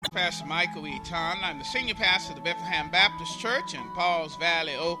Pastor Michael Eaton. I'm the senior pastor of the Bethlehem Baptist Church in Pauls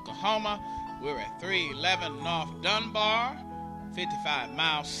Valley, Oklahoma. We're at 311 North Dunbar, 55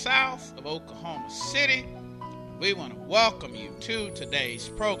 miles south of Oklahoma City. We want to welcome you to today's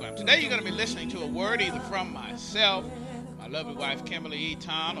program. Today you're going to be listening to a word either from myself, my lovely wife Kimberly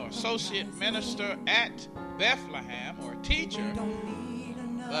Eaton, or associate minister at Bethlehem, or a teacher.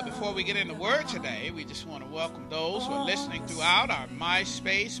 But before we get into word today, we just want to welcome those who are listening throughout our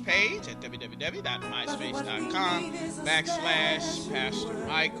MySpace page at www.myspace.com/Pastor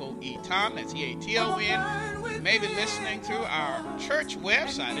Michael Eaton. That's E-A-T-O-N. You may be listening through our church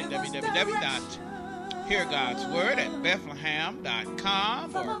website at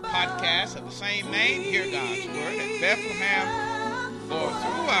www.heargodsword@bethlehem.com, or podcast of the same name, Hear God's Word at Bethlehem, or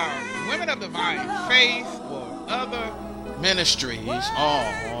through our Women of Divine Faith or other ministries all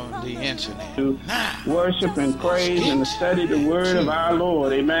on the internet. Worship and praise and to study the word of our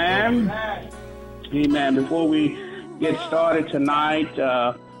Lord. Amen. Amen. Before we get started tonight,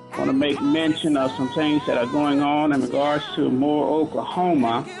 I want to make mention of some things that are going on in regards to Moore,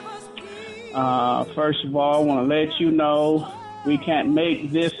 Oklahoma. First of all, I want to let you know we can't make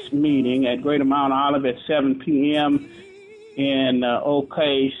this meeting at Greater Mount Olive at 7 p.m. in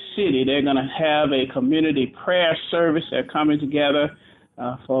OK City. They're going to have a community prayer service. They're coming together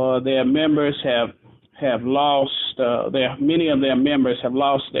for their members have lost, many of their members have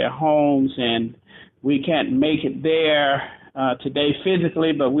lost their homes, and we can't make it there today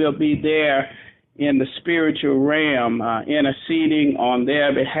physically, but we'll be there in the spiritual realm, interceding on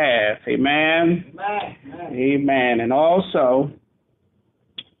their behalf. Amen? Amen. Amen. And also,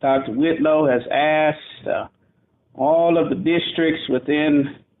 Dr. Whitlow has asked all of the districts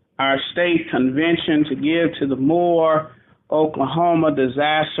within our state convention to give to the Moore, Oklahoma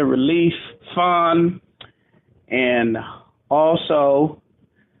Disaster Relief Fund. And also,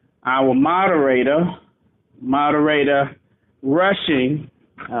 our moderator Rushing,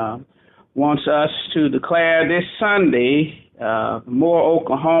 wants us to declare this Sunday, Moore,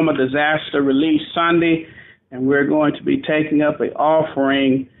 Oklahoma Disaster Relief Sunday, and we're going to be taking up an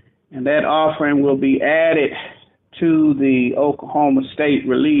offering, and that offering will be added to the Oklahoma State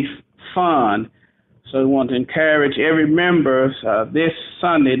Relief Fund. So we want to encourage every member this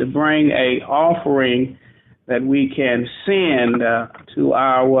Sunday to bring an offering that we can send to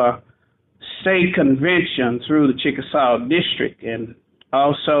our state convention through the Chickasaw District. And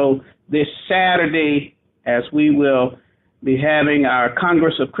also this Saturday, as we will be having our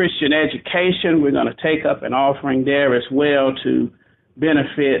Congress of Christian Education, we're going to take up an offering there as well to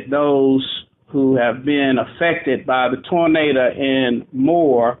benefit those who have been affected by the tornado in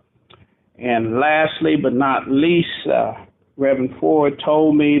Moore. And lastly but not least, Reverend Ford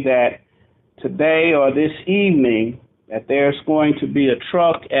told me that today or this evening that there's going to be a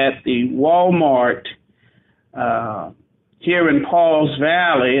truck at the Walmart here in Pauls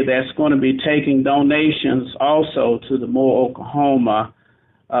Valley that's going to be taking donations also to the Moore, Oklahoma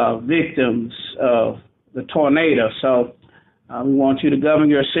victims of the tornado. So we want you to govern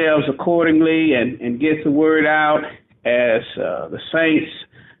yourselves accordingly and get the word out as the saints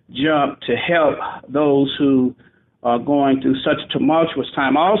jump to help those who are going through such a tumultuous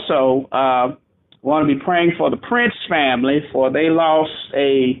time. Also, want to be praying for the Prince family, for they lost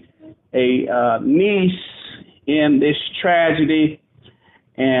a niece in this tragedy,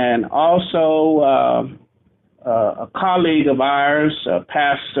 and also a colleague of ours,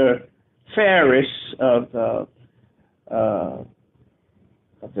 Pastor Ferris of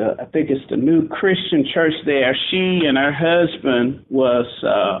I think it's the New Christian Church there. She and her husband was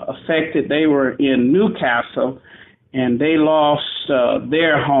affected. They were in Newcastle, and they lost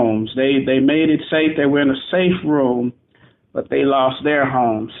their homes. They made it safe. They were in a safe room, but they lost their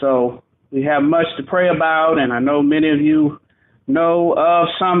home. So we have much to pray about, and I know many of you know of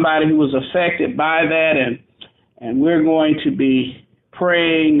somebody who was affected by that, and we're going to be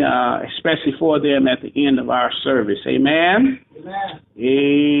praying especially for them at the end of our service. Amen?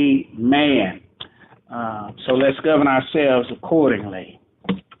 Amen. Amen. So let's govern ourselves accordingly.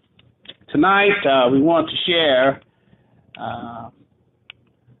 Tonight, we want to share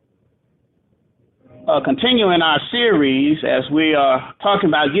continuing our series as we are talking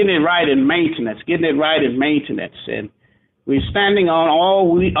about getting it right in maintenance, and we're standing on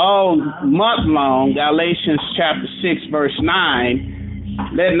all month long, Galatians chapter 6, verse 9.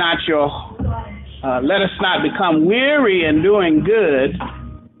 Let us not become weary in doing good,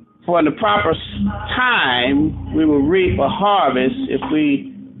 for in the proper time we will reap a harvest if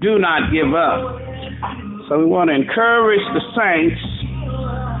we do not give up. So we want to encourage the saints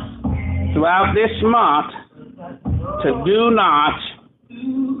throughout this month to do not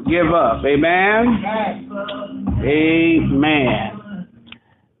give up. Amen? Amen.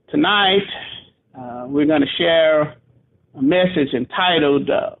 Tonight, we're going to share a message entitled,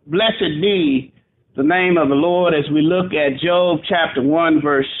 Blessed Be the Name of the Lord, as we look at Job chapter 1,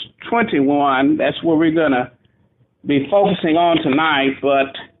 verse 21. That's where we're going to be focusing on tonight.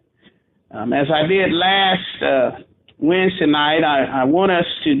 But as I did last Wednesday night, I want us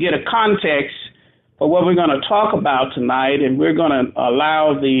to get a context for what we're going to talk about tonight, and we're going to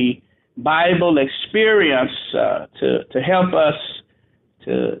allow the Bible experience to help us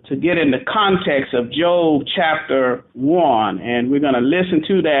to get in the context of Job chapter 1. And we're going to listen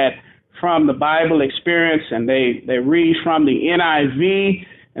to that from the Bible experience, and they read from the NIV,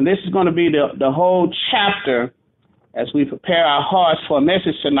 and this is going to be the whole chapter as we prepare our hearts for a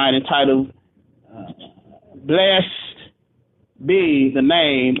message tonight entitled, Blessed Be the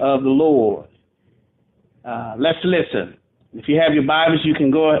Name of the Lord. Let's listen. If you have your Bibles, you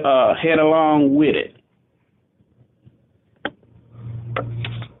can go head along with it.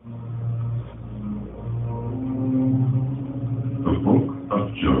 The Book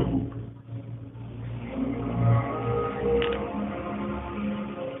of Job.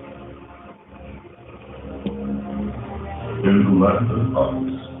 In the land of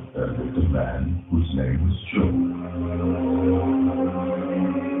Uz, there lived a man whose name was Job.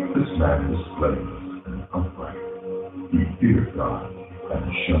 This man was blameless and upright. He feared God and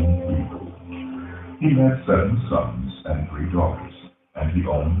shunned evil. He had 7 sons and 3 daughters, and he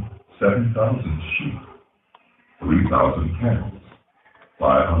owned 7,000 sheep, 3,000 camels,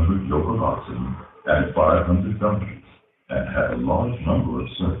 500 yoke of oxen, and 500 donkeys, and had a large number of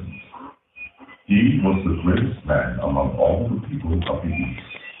servants. He was the greatest man among all the people of the East.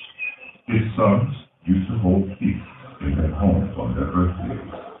 His sons used to hold feasts in their homes on their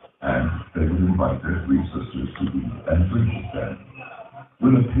birthdays, and they would invite their 3 sisters to eat and drink with them.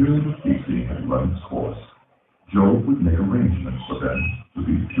 When the period of feasting had run its course, Job would make arrangements for them to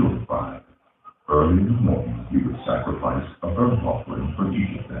be purified. Early in the morning, he would sacrifice a burnt offering for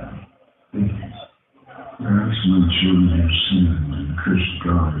each of them, thinking, perhaps my children have sinned and cursed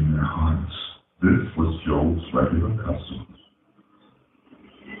God in their hearts. This was Job's regular custom.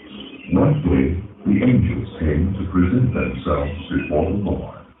 One day, the angels came to present themselves before the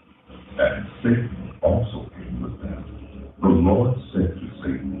Lord, and Satan also came with them. The Lord said to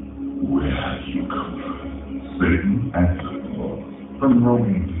Satan, where have you come from? Satan answered the Lord, from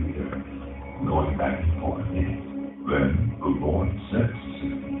roaming the earth, going back and forth in it. Then the Lord said to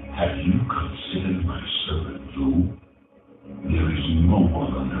Satan, have you considered my servant Job? There is no one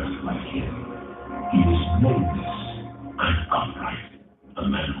on earth like him. He is blameless and upright, a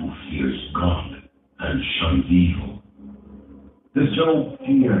man who fears God and shuns evil. Does Job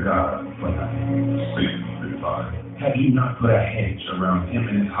fear God? Satan replied, have you not put a hedge around him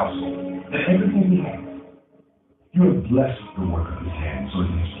and his household and everything he has? You have blessed the work of his hands, so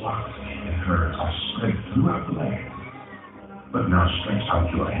that his flocks and herds are spread throughout the land. But now stretch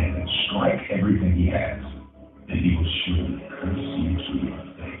out your hand and strike everything he has, and he will surely curse you to your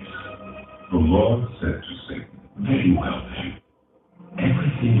face. The Lord said to Satan, very well then,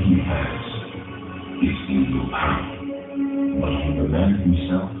 everything he has is in your power, but on the man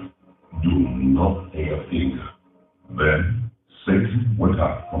himself, do not lay a finger. Then Satan went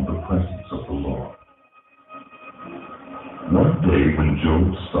out from the presence of the Lord. One day when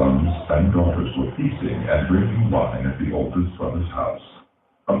Job's sons and daughters were feasting and drinking wine at the oldest brother's house,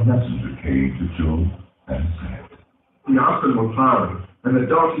 a messenger came to Job and said, the oxen were plowing, and the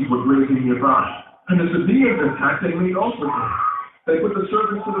donkeys were grazing nearby, and the Sabaeans attacked and made off with them. They put the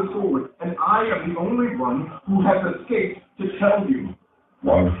servants to the sword, and I am the only one who has escaped to tell you.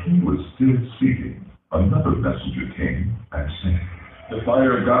 While he was still speaking, another messenger came and said, the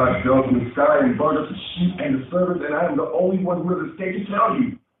fire of God fell from the sky and burned up the sheep and the servants, and I am the only one who has escaped to tell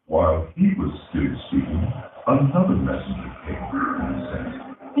you. While he was still speaking, another messenger came and said,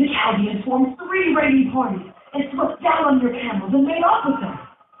 the Chaldeans formed 3 raiding parties and swept down on your camels and made off with them.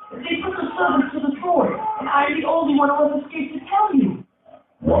 They put the servants to the sword, and I am the only one who has escaped to tell you.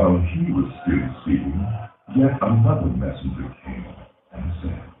 While he was still speaking, yet another messenger came and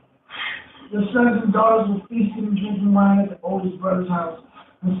said, your sons and daughters were feasting and drinking wine at the oldest brother's house.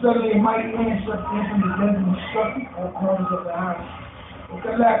 And suddenly a mighty wind swept in from the desert and struck the 4 corners of the house. It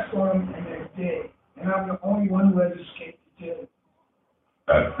collapsed on them, and they're dead. And I'm the only one who has escaped to tell you.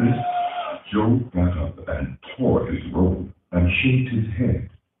 At this, Job got up and tore his robe and shaved his head.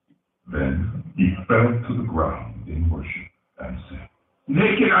 Then he fell to the ground in worship and said,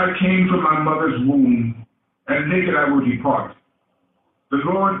 naked I came from my mother's womb, and naked I will depart. The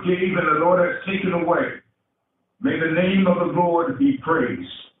Lord gave, and the Lord has taken away. May the name of the Lord be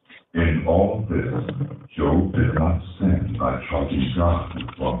praised. In all this, Job did not sin by charging God with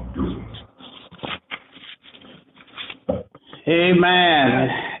wrongdoing. Amen.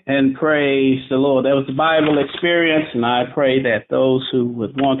 And praise the Lord. That was the Bible experience, and I pray that those who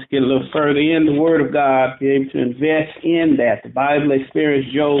would want to get a little further in the Word of God be able to invest in that. The Bible experience,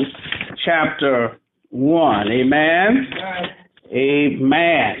 Job chapter 1. Amen.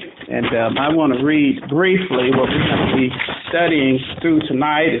 Amen. And I want to read briefly what we're going to be studying through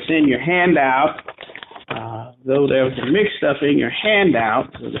tonight. It's in your handout. Though there was a mixed up in your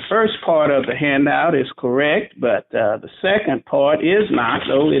handout, so the first part of the handout is correct, but the second part is not,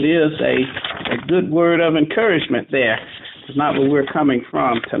 though it is a good word of encouragement there. It's not where we're coming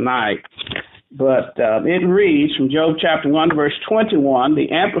from tonight. But it reads from Job chapter 1, verse 21, the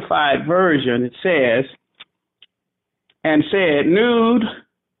Amplified Version. It says, "And said, nude,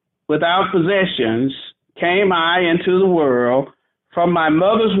 without possessions, came I into the world from my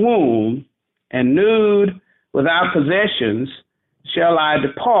mother's womb, and nude, without possessions, shall I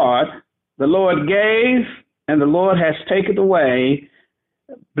depart. The Lord gave, and the Lord has taken away.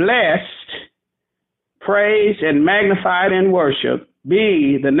 Blessed, praised, and magnified in worship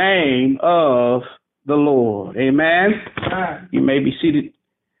be the name of the Lord." Amen. You may be seated.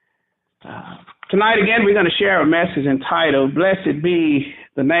 Tonight, again, we're going to share a message entitled, "Blessed be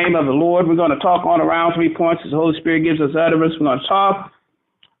the name of the Lord." We're going to talk on around 3 points as the Holy Spirit gives us utterance. We're going to talk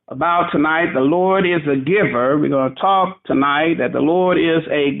about tonight, the Lord is a giver. We're going to talk tonight that the Lord is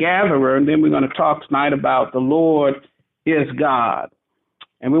a gatherer. And then we're going to talk tonight about the Lord is God.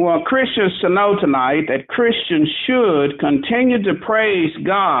 And we want Christians to know tonight that Christians should continue to praise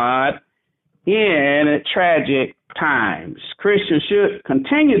God in tragic times. Christians should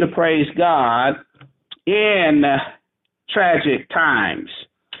continue to praise God in tragic times.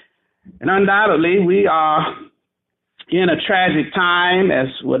 And undoubtedly, we are in a tragic time, as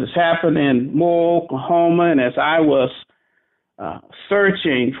what has happened in Moore, Oklahoma, and as I was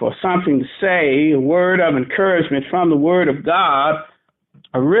searching for something to say, a word of encouragement from the Word of God,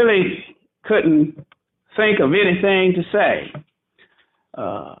 I really couldn't think of anything to say.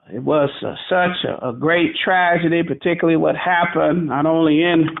 It was such a great tragedy, particularly what happened not only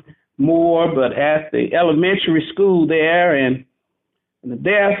in Moore, but at the elementary school there, and the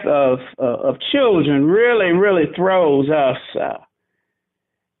death of children really throws us,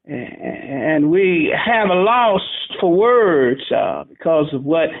 and we have a loss for words because of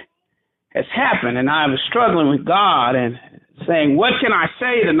what has happened. And I was struggling with God and saying, what can I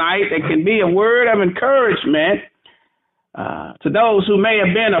say tonight that can be a word of encouragement to those who may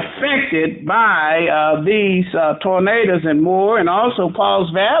have been affected by these tornadoes in Moore, and also Pauls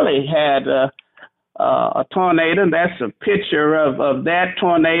Valley had a tornado. That's a picture of that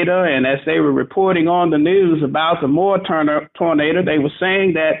tornado. And as they were reporting on the news about the Moore tornado, they were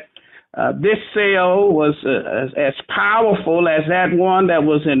saying that this cell was as powerful as that one that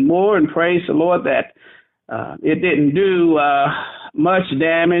was in Moore. And praise the Lord that it didn't do much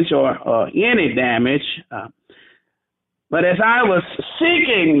damage or any damage. But as I was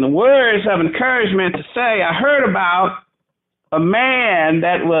seeking the words of encouragement to say, I heard about a man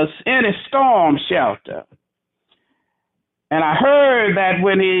that was in a storm shelter. And I heard that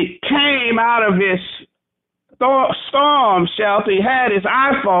when he came out of his storm shelter, he had his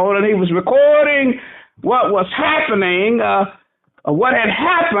iPhone and he was recording what was happening, what had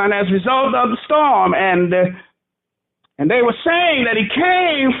happened as a result of the storm. And they were saying that he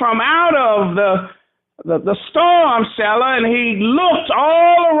came from out of the storm cellar, and he looked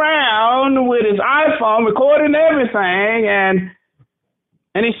all around with his iPhone, recording everything, and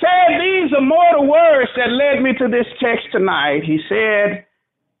he said these immortal words that led me to this text tonight. He said,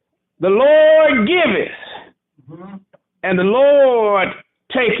 "The Lord giveth, and the Lord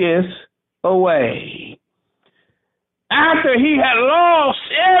taketh away." After he had lost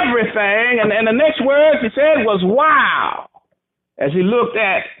everything, and the next words he said was, "Wow," as he looked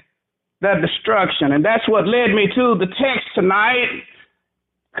at that destruction. And that's what led me to the text tonight,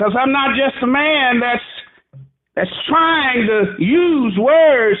 because I'm not just a man that's trying to use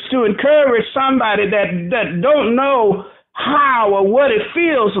words to encourage somebody that don't know how or what it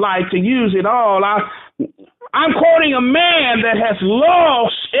feels like to use it all. I'm quoting a man that has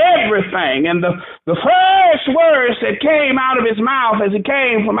lost everything, and the first words that came out of his mouth as he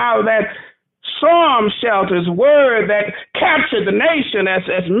came from out of that storm shelters, word that captured the nation,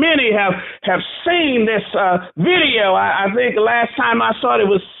 as many have seen this video. I think the last time I saw it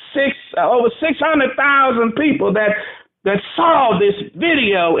was over 600,000 people that saw this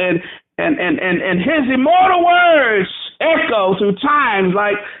video, and his immortal words echo through times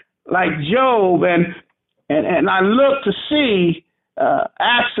like Job, and I look to see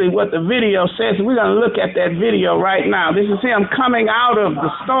actually what the video says. We're going to look at that video right now. This is him coming out of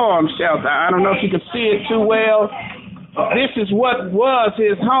the storm shelter. I don't know if you can see it too well. This is what was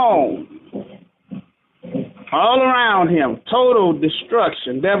his home. All around him, total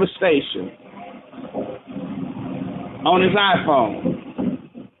destruction, devastation on his iPhone.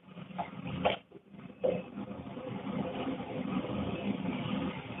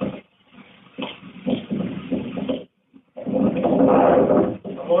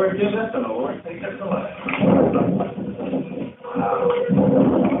 Lord giveth and the Lord taketh away.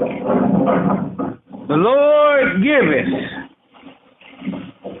 The Lord giveth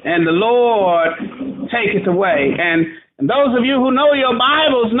and the Lord taketh away. And those of you who know your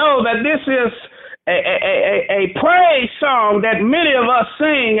Bibles know that this is a praise song that many of us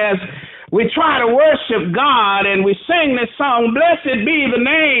sing as we try to worship God, and we sing this song, "Blessed be the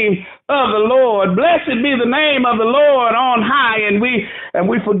name of the Lord. Blessed be the name of the Lord on high." And we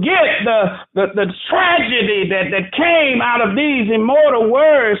forget the tragedy that came out of these immortal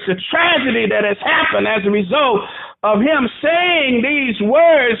words, the tragedy that has happened as a result of him saying these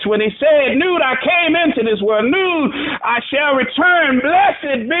words when he said, "Nude I came into this world, nude I shall return.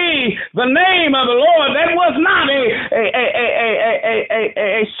 Blessed be the name of the Lord." That was not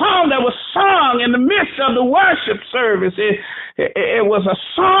a song that was sung in the midst of the worship service. It was a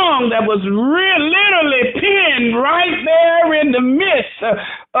song that was literally penned right there in the midst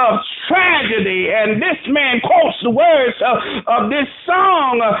of tragedy. And this man quotes the words of this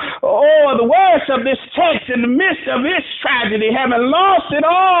song, or the words of this text in the midst of his tragedy, having lost it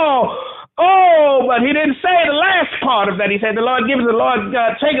all. Oh, but he didn't say the last part of that. He said, "The Lord gives, the Lord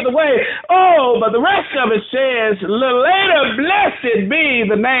taketh away." Oh, but the rest of it says, a little later, "Blessed be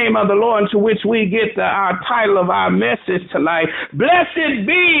the name of the Lord," to which we get our title of our message tonight. Blessed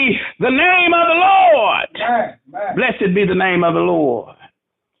be the name of the Lord. Blessed be the name of the Lord.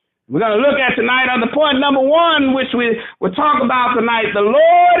 We're going to look at tonight on the point number one, which we will talk about tonight. The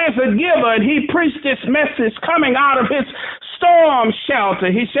Lord is a giver, and he preached this message coming out of his storm shelter.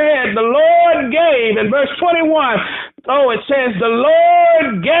 He said, "The Lord gave," in verse 21. Oh, it says the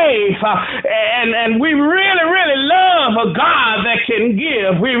Lord gave, and we really love a God that can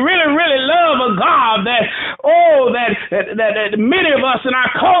give. We really love a God that many of us in our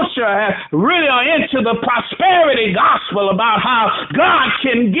culture really are into the prosperity gospel about how God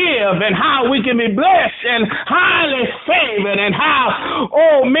can give and how we can be blessed and highly favored, and how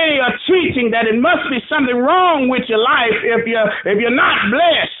many are teaching that it must be something wrong with your life if you're not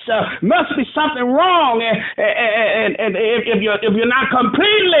blessed. Must be something wrong, and if you're not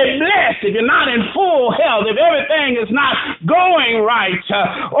completely blessed, if you're not in full health, if everything is not going right.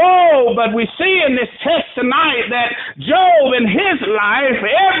 But we see in this text tonight that Job in his life,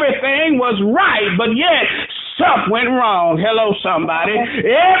 everything was right, but yet stuff went wrong. Hello, somebody.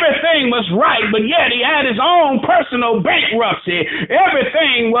 Everything was right, but yet he had his own personal bankruptcy.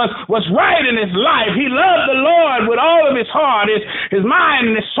 Everything was right in his life. He loved the Lord with all of his heart, his mind,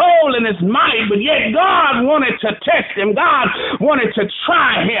 and his soul, and his might, but yet God wanted to test him. God wanted to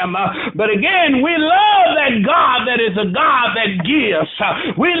try him. But again, we love that God that is a God that gives.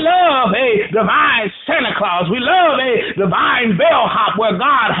 We love a divine Santa Claus. We love a divine bellhop where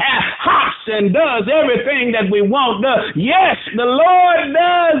God hops and does everything that we want. Yes, the Lord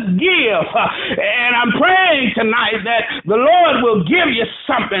does give. And I'm praying tonight that the Lord will give you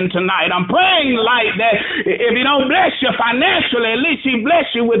something tonight. I'm praying like that if he don't bless you financially, at least he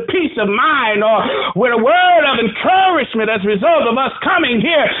bless you with peace of mind or with a word of encouragement as a result of us coming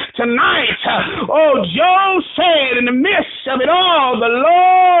here tonight. Job said in the midst of it all, the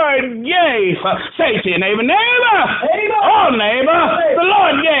Lord gave. Say to your neighbor, neighbor. The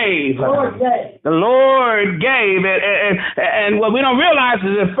Lord gave. The Lord gave it. And what we don't realize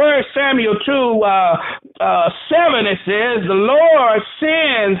is in 1 Samuel 2:7 it says, the Lord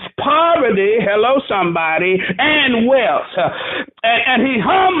sends poverty, hello somebody, and wealth. And he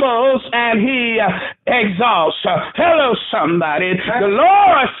humbles and he exalts. Hello somebody. The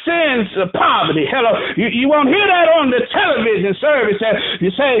Lord sends poverty. Hello. You won't hear that on the television service.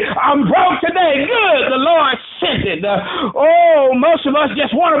 You say, "I'm broke today." Good. The Lord sent it. Most of us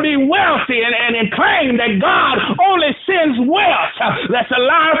just want to be wealthy and claim that God only sends wealth. That's a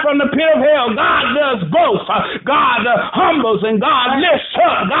lie from the pit of hell. God does both. God humbles and God lifts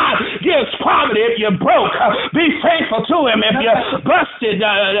up. God gives poverty if you're broke. Be faithful to him. If you're busted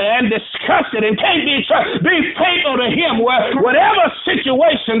and disgusted and can't be trusted, be faithful to him. Whatever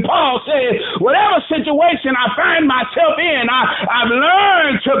situation, Paul says, whatever situation I find myself in, I've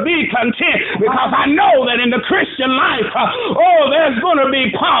learned to be content, because I know that in the Christian life, there's going to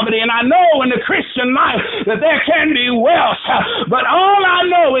be poverty, and I know in the Christian life that there can be wealth, but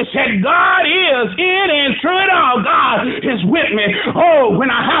it said, God is in and through it all. God is with me. Oh,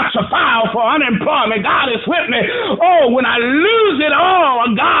 when I have to file for unemployment, God is with me. Oh, when I lose it all,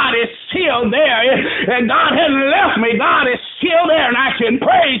 God is still there. And God hasn't left me. God is still there, and I can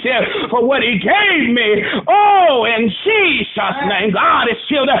praise him for what he gave me. Oh, in Jesus' name, God is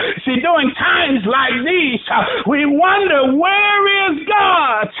still there. See, during times like these, we wonder, where is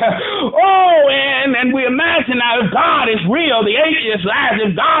God? Oh, and we imagine now, if God is real, the atheists ask,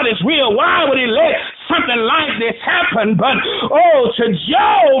 if God is real, why would he let something like this happen? But, oh, to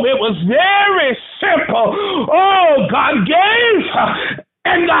Job, it was very simple. Oh, God gave,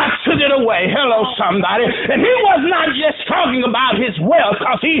 and God took it away. Hello, somebody. And he was not just talking about his wealth,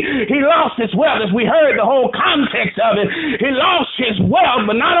 because he lost his wealth. As we heard the whole context of it, he lost his wealth,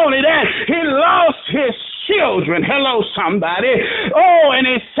 but not only that, he lost his children. Hello, somebody. Oh, and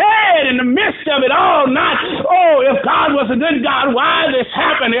he said in the midst of it all, not, oh, if God was a good God, why this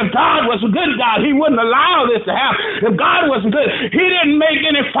happened? If God was a good God, he wouldn't allow this to happen. If God wasn't good, he didn't make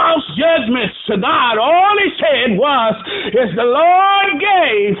any false judgments to God. All he said was, is the Lord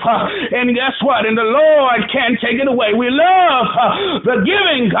gave, and guess what? And the Lord can take it away. We love the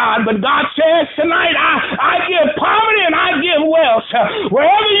giving God, but God says tonight, I give poverty and I give wealth.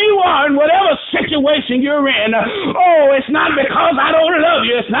 Wherever you are, in whatever situation you're in, oh, it's not because I don't love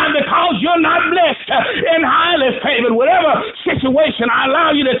you. It's not because you're not blessed and highly favored. Whatever situation, I allow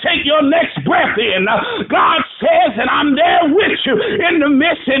you to take your next breath in. God says that I'm there with you in the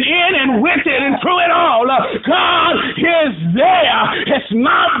midst and in and with it and through it all. God is there. It's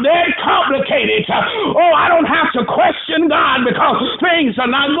not that complicated. Oh, I don't have to question God because things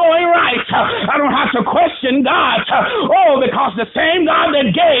are not going right. I don't have to question God. Oh, because the same God that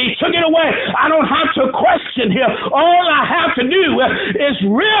gave took it away. I don't have to question him. All I have to do is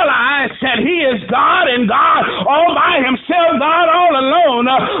realize that he is God and God all by himself, God all alone.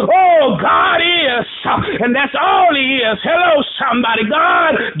 Oh, God is, and that's all he is. Hello, somebody.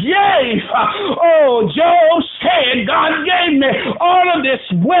 God gave. Oh, Job said, God gave me all of this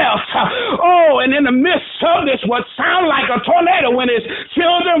wealth. Oh, and in the midst of this, what sounded like a tornado, when his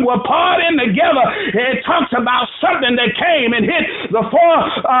children were partying together, it talks about something that came and hit the four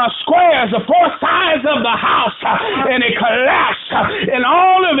squares, the four sides of the house, and it collapsed, and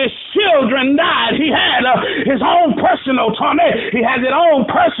all of his children died. He had his own personal tornado. He had his own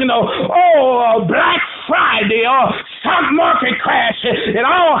personal, Black Friday or stock market crash. It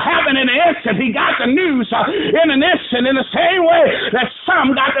all happened in an instant. He got the news in an instant, in the same way that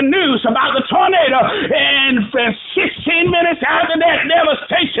some got the news about the tornado, and 16 minutes after that,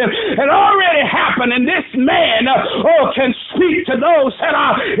 devastation had already happened, and this man can speak to those that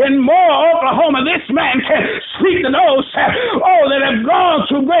are in Moore, Oklahoma. This man can speak to those that have gone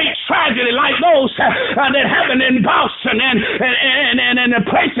through great tragedy, like those that happened in Boston and the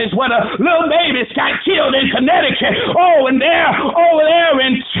places where the little babies got killed in Connecticut. Oh, and they're over there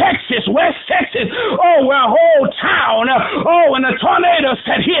in Texas, West Texas. Oh, where a whole town. And the tornadoes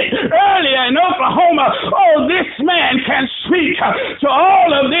that hit earlier in Oklahoma. Oh, this man can speak to all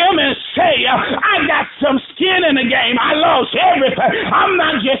of them and say, I got some skin in the game. I lost everything. I'm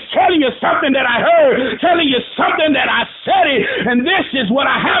not just telling you something that I heard, telling you something that I studied, and this is what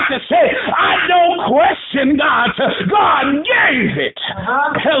I have to say. I don't question God. God gave it.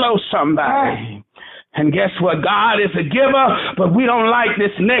 Hello, somebody. And guess what? God is a giver, but we don't like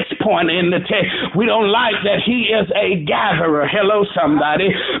this next point in the text. We don't like that he is a gatherer. Hello,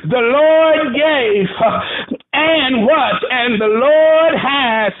 somebody. The Lord gave, and what? And the Lord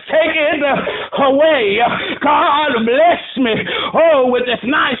has taken away. God bless me. Oh, with this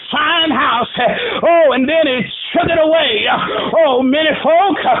nice fine house. Oh, and then he took it away. Oh, many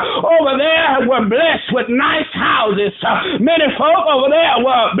folk over there were blessed with nice houses. Many folk over there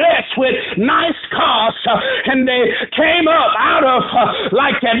were blessed with nice cars. And they came up out of,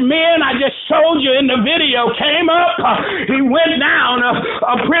 like that man I just showed you in the video came up. He went down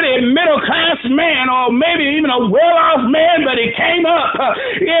a pretty middle-class man, or maybe even a well-off man, but he came up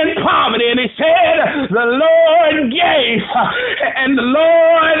in poverty. And he said, the Lord gave, and the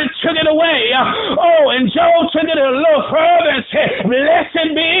Lord took it away. Oh, and Job took it a little further and said,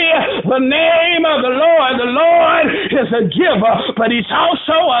 blessed be the name of the Lord. The Lord is a giver, but he's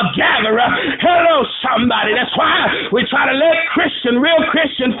also a gatherer. Hello, somebody. That's why we try to let real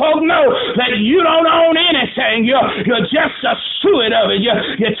Christian folk know that you don't own anything. You're just a steward of it. You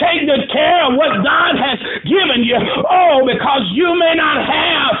take good care of what God has given you. Oh, because you may not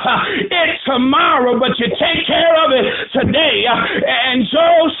have it tomorrow, but you take care of it today. And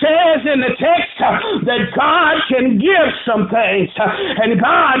Job says in the text that God can give some things and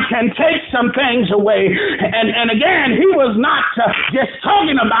God can take some things away. And again, he was not just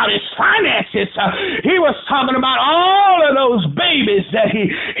talking about his finances. He was talking about all of those babies that he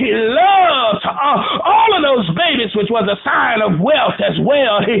loved, all of those babies, which was a sign of wealth as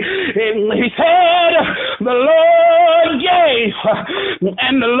well. He said, the Lord gave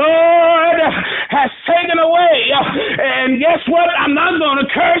and the Lord has taken away. And guess what? I'm not going to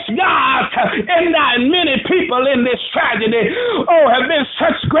curse God. And many people in this tragedy, have been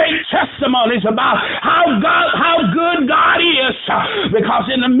such great testimonies about how good God is, because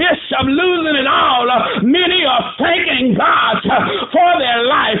in the midst of losing it all, many are thanking God for their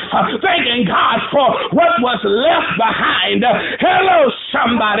life, thanking God for what was left behind. Hello,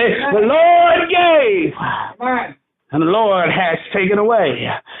 somebody. The Lord gave. And the Lord has taken away.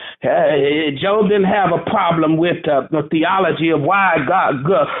 Job didn't have a problem with the theology of why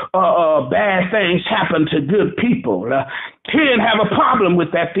bad things happen to good people. He didn't have a problem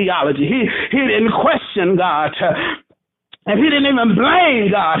with that theology. He didn't question God. And he didn't even blame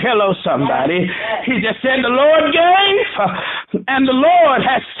God. Hello, somebody. He just said the Lord gave and the Lord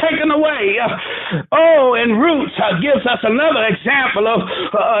has taken away. And Ruth gives us another example of,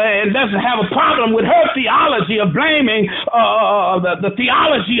 and doesn't have a problem with her theology of blaming the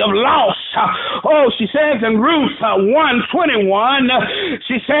theology of loss. She says in Ruth 1:21,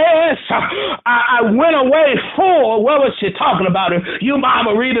 she says, I went away full. What was she talking about? You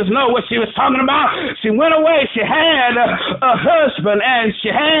Bible readers know what she was talking about. She went away. She had a husband and she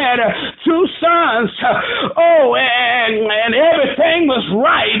had 2 sons. And everything was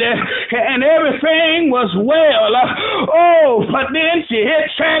right and everything was well. But then she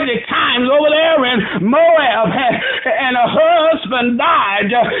hit tragic times over there in Moab and her husband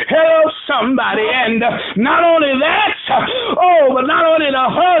died. Hello, somebody. And not only that, but not only the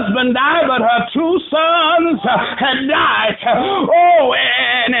husband died, but her 2 sons had died.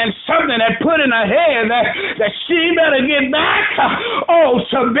 And something had put in her head that she better get back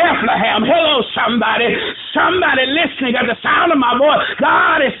to Bethlehem. Hello, somebody. Somebody listening at the sound of my voice.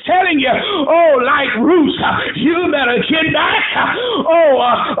 God is telling you, like Ruth, you better get back.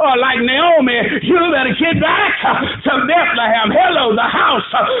 Like Naomi, you better get back to Bethlehem. Hello, the house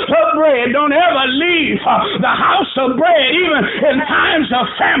of bread. Don't ever leave the house of bread, even in times of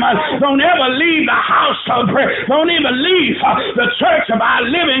famine. Don't ever leave the house of bread. Don't even leave the church of our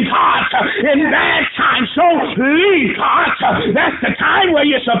living God in bad times. Don't leave God. That's the time where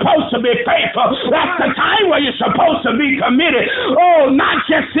you're supposed to be faithful. That's the time where you're supposed to be committed. Not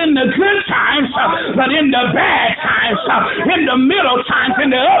just in the good times, but in the bad times, in the middle times, in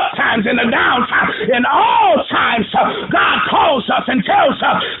the up times, in the down times, in all times. God calls us and tells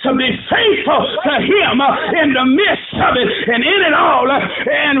us to be faithful to Him in the midst of it and in it all.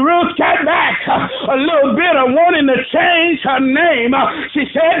 And Ruth got back a little bit of wanting to change her name. She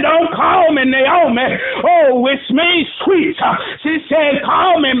said, don't call me Naomi, which means sweet. She said,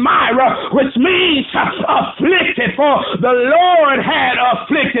 call me Myra, which means afflicted, for the Lord had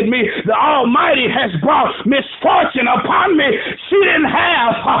afflicted me. The Almighty has brought misfortune upon me. She didn't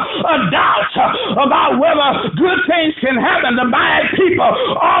have a doubt about whether good things can happen to bad people.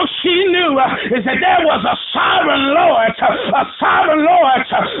 All she knew is that there was a sovereign Lord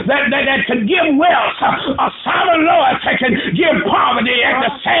that could give wealth, a sovereign Lord that can give poverty in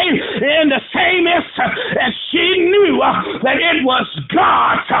the same instant. And she knew that it was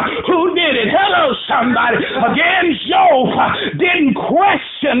God who did it. Hello, somebody. Again, Job didn't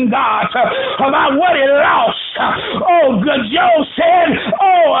question God about what he lost. Job said,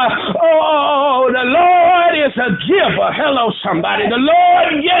 the Lord is a giver. Hello, somebody. The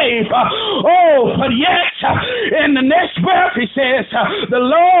Lord gave. But yet, in the next breath, he says, the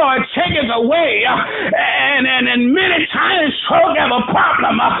Lord taketh away. And many times folk have a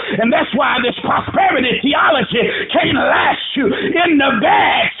problem. And that's why this prosperity theology can't last you in the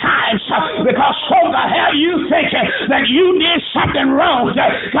bad times, because folk will have you thinking that you did something wrong,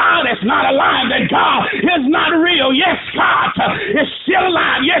 that God is not alive, that God is not real. Yes, God is still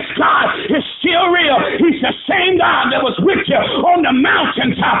alive. Yes, God is still real. He's the same God that was with you on the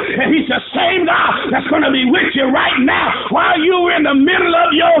mountaintop, and He's the same God that's going to be with you right now while you're in the middle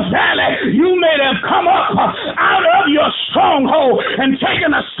of your valley. You may have come up out of your stronghold and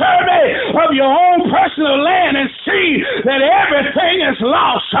taken a survey of your own personal land and see that everything is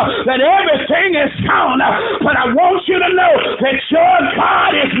lost, that everything is gone. But I want you to know that your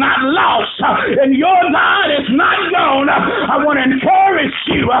God is not lost and your God is not gone. I want to encourage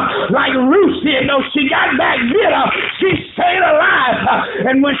you, like Ruth did, though she got back bitter, she stayed alive.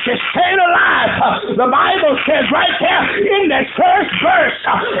 And when she stayed alive, the Bible says right there in that first verse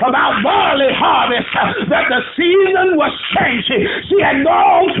about barley harvest that the season was changing. She had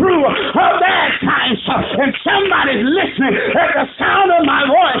gone through her bad times, and somebody's listening at the sound of my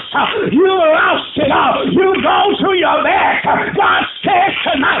voice. You lost it all. You've gone through your bad. God says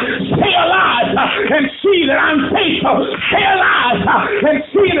tonight, stay alive and see that I'm faithful. Stay alive and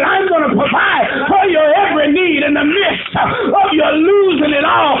see that I'm going to provide for your every need in the midst of your losing it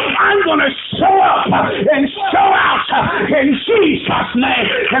all. I'm going to show up and show out in Jesus' name.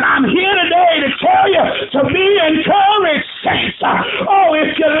 And I'm here today to tell you to be encouraged, saints. Oh,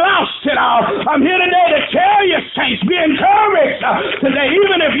 if you lost it all, I'm here today to tell you, saints, be encouraged today.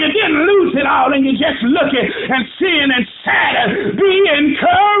 Even if you didn't lose it all and you're just looking and seeing and saddened, be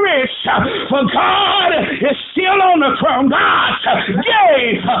encouraged. For God is still on the throne. God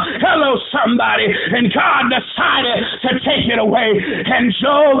gave, hello somebody, and God decided to take it away. And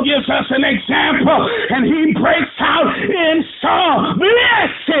Job gives us an example, and he breaks out in song.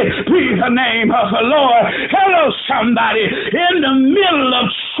 Blessed be the name of the Lord. Hello somebody. In the middle of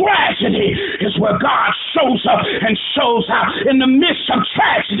tragedy is where God shows up and shows out. In the midst of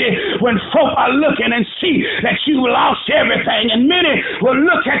tragedy, when folk are looking and see that you lost everything, and many will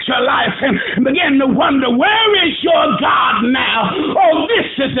look at your life and begin to wonder, where is your God now? Oh,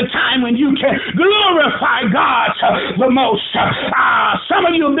 this is the time when you can glorify God the most. Some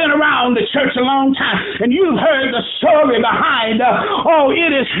of you have been around the church a long time, and you've heard the story behind,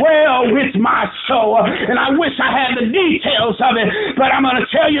 it is well with my soul. And I wish I had the details of it, but I'm going to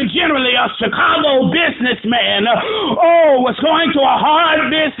tell you generally, a Chicago businessman, was going through a hard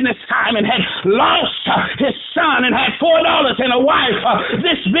business time and had lost his son and had $4 and a wife.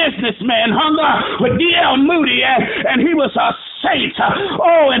 This businessman hung up with D.L. Moody, and he was a saint.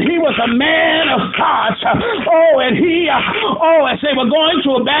 And he was a man of God. And he, as they were going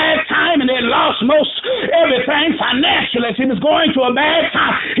through a bad time and they lost most everything financially, as he was going through a bad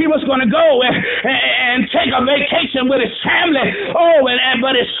time, he was going to go and take a vacation with his family.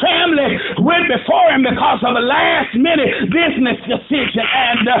 But his family went before him because of a last minute business decision.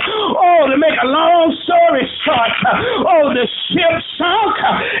 And to make a long story short, the ship sunk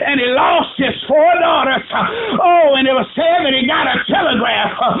and he lost his 4 daughters. And it was said that he got a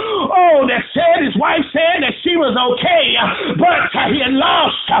telegraph. That said, his wife said that she was okay, but he had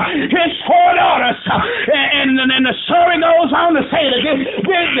lost his 4 daughters. And the story goes on to say that this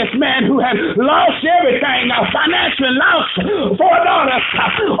businessman who had lost everything, financially lost 4 daughters,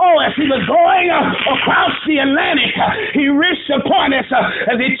 as he was going across the Atlantic, he reached a point as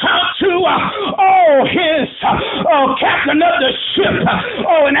he talked to his captain of the ship,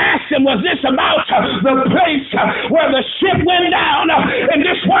 and asked him, was this about the place where the ship went down? And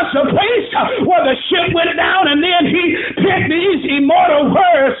this was the place where the ship went down. And then he picked these immortal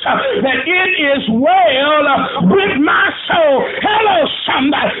words that it is well with my soul. Hello,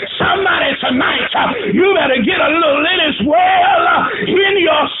 somebody tonight, you better get a little, it is well in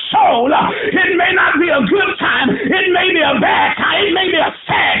your soul. It may not be a good time, it may be a bad time, it may be a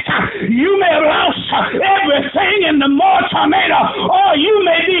sad time. You may have lost everything in the Moore tornado, or you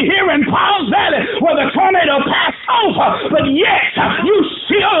may be here in Paul's Valley where the tornado passed over, but yet you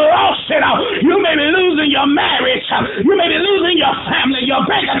still lost it all. You may be losing your marriage, you may be losing your family, your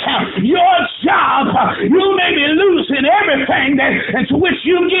bank account, your job. You may be losing everything into which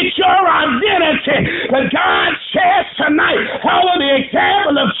you get your identity. But God says tonight, follow the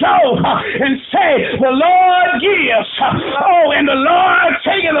example of Job and say, the Lord gives, and the Lord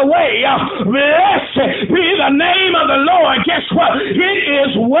taketh away. Blessed be the name of the Lord. Guess what? It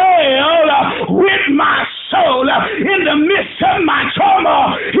is well with my soul. In the midst of my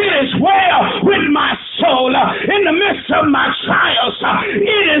turmoil, it is well with my soul. In the midst of my trials,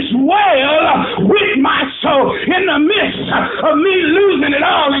 it is well with my soul. In the midst of me losing it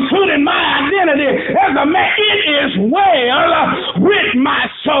all, including my identity as a man, it is well with my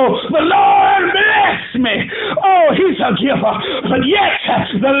soul. The Lord bless me. He's a giver, but yet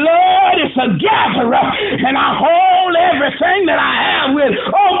the Lord is a gatherer, and I hold everything that I have with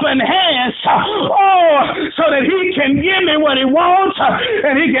open hands, so that he can give me what he wants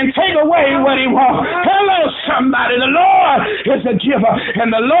and he can take away what he wants. Hello, somebody. The Lord is a giver and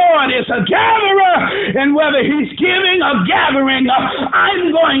the Lord is a gatherer, and whether he's giving or gathering,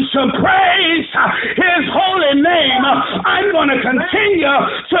 I'm going to praise his holy name. I'm going to continue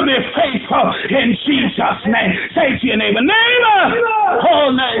to be faithful in Jesus' name. Say to your neighbor, neighbor,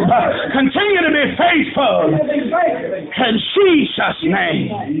 continue to be faithful in Jesus'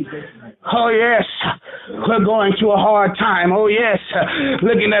 name. Oh, yes. we're going through a hard time. Oh, yes.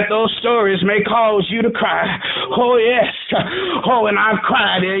 Looking at those stories may cause you to cry. Oh, yes. Oh, and I've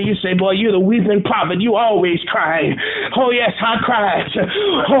cried. You say, boy, you're the weeping prophet. You always cry. Oh, yes, I cried.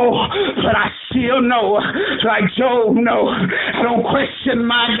 Oh, but I still know, like Job knows, I don't question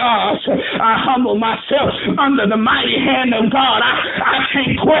my God. I humble myself under the mighty hand of God. I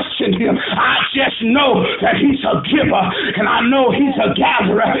can't question him. I just know that he's a giver, and I know he's a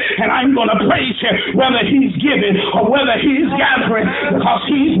gatherer, and I'm going to praise him whether he's giving or whether he's gathering, because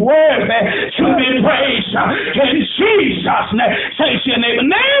he's worthy to be praised. In Jesus' name, say to your neighbor,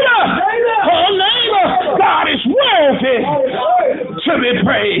 neighbor, oh neighbor, God is worthy to be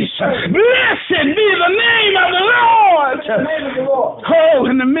praised. Blessed be the name of the Lord. Oh,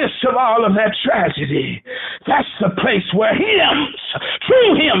 in the midst of all of that tragedy, that's the place where hymns,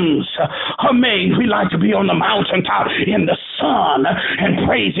 true hymns, are made. We like to be on the mountaintop in the sun and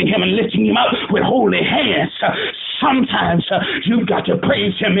praising him and lifting him up with holy hands. Sometimes you've got to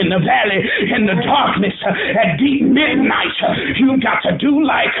praise him in the valley, in the darkness, at deep midnight. You've got to do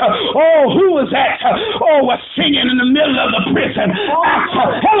like, who was that? Was singing in the middle of the prison.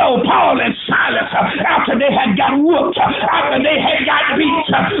 Hello, Paul and Silas. After they had got whooped, after they had got beat,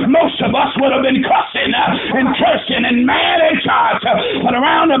 most of us would have been cussing and cursing and mad at God. But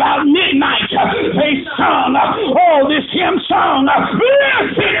around about midnight, they sung, this hymn song,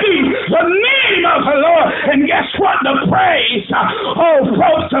 blessed be the name of the Lord. And guess what? The praise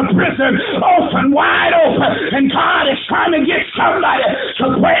broke the prison open, wide open, and God is trying to get somebody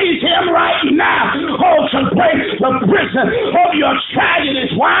to praise him right now. To break the prison of your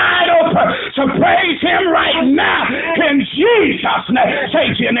tragedies wide open, to praise him right now in Jesus' name.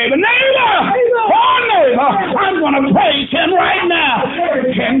 Say to your neighbor, neighbor, I'm going to praise him right now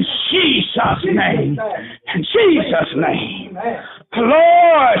in Jesus' name. In Jesus' name.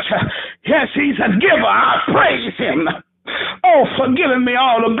 Lord, yes, he's a giver. I praise him. For giving me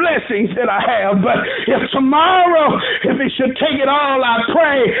all the blessings that I have. But if tomorrow, if he should take it all, I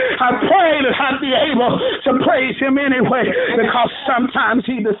pray that I'd be able to praise him anyway, because sometimes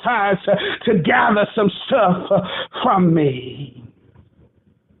he decides to gather some stuff from me.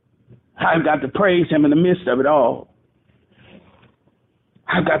 I've got to praise him in the midst of it all.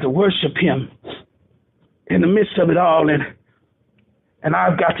 I've got to worship him in the midst of it all, and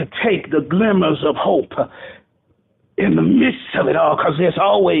I've got to take the glimmers of hope in the midst of it all, because there's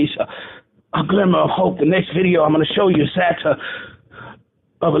always a glimmer of hope. The next video I'm going to show you is that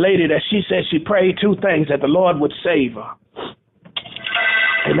of a lady that she said she prayed two things: that the Lord would save her,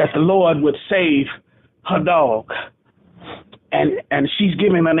 and that the Lord would save her dog. And she's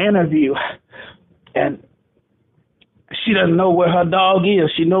giving an interview, and she doesn't know where her dog is.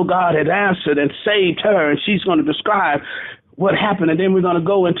 She know God had answered and saved her, and she's going to describe what happened, and then we're going to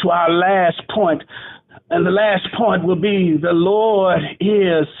go into our last point. And the last point will be, the Lord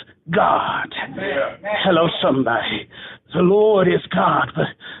is God. Hello, somebody. The Lord is God, but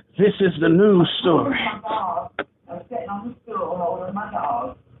this is the news story. I was sitting on the stool holding my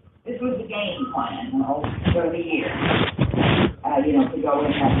dog. This was the game plan, for the year. To go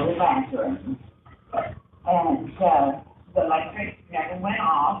in that little bathroom. And the electric never went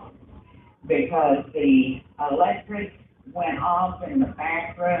off, because the electric went off in the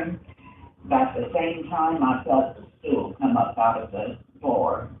bathroom about the same time I felt the stool come up out of the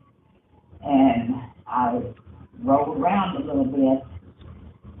floor. And I rolled around a little bit,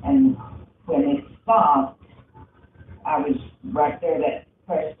 and when it stopped, I was right there. That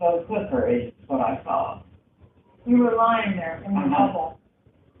presto cooker is what I saw. You were lying there in the bubble.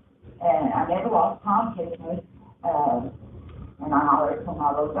 And I never lost consciousness, and I hollered for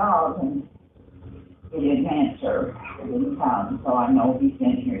my little dog, and he didn't answer. He didn't come, so I know he's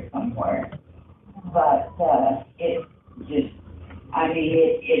in here somewhere. But it just,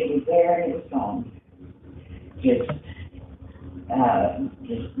 it was there and it was gone. Just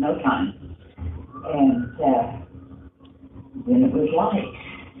no time. And then it was light,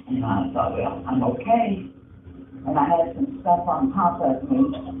 and I thought, well, I'm okay. And I had some stuff on top of me,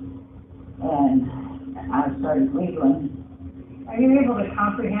 and I started wiggling. Are you able to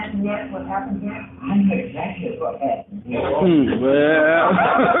comprehend yet what happened here? I know exactly what happened here. Well.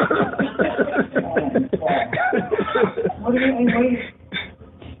 And, what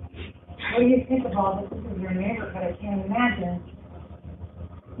do you think of all this? This is your neighbor, but I can't imagine.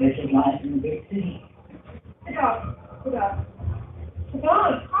 This is life in the big city. Sit up. Sit up. Sit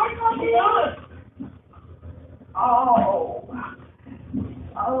up. Sit up. Oh,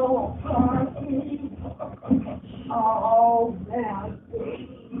 Marcy. Oh, Nancy.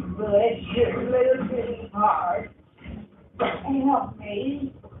 Bless your little bitty heart. Help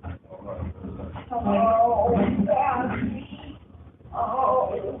me.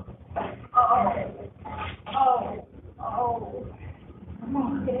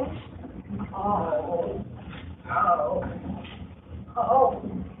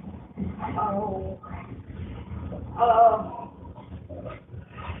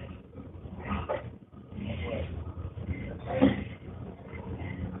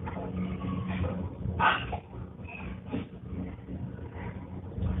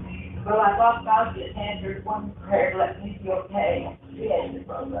 Well, I thought God just answered one prayer, let me be okay. Yes,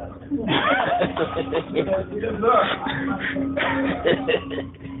 brother.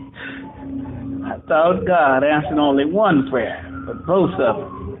 I thought God answered only one prayer, but both of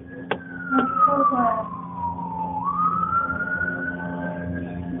them.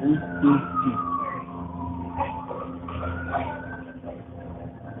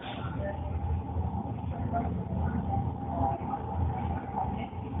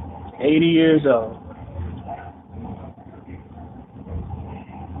 80 years old.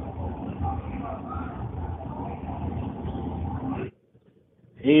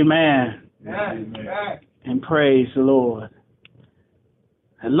 Amen. And praise the Lord.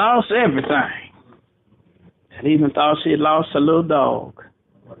 And lost everything. And even thought she had lost a little dog.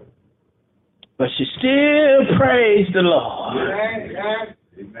 But she still praised the Lord.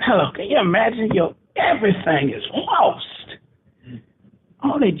 Hello, can you imagine your everything is lost?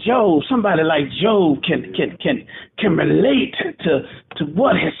 Only Job, somebody like Job can relate to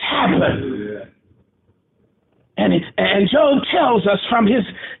what has happened. And Job tells us from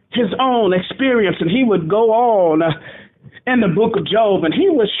his own experience, and he would go on in the book of Job, and he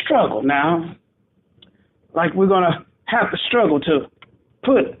would struggle now, like we're going to have to struggle to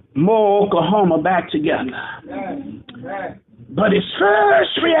put more Oklahoma back together. But his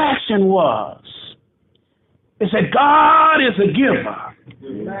first reaction was, is that God is a giver.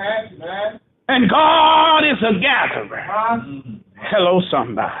 And God is a gatherer. Hello,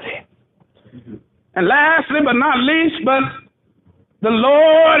 somebody. And lastly, but not least, but the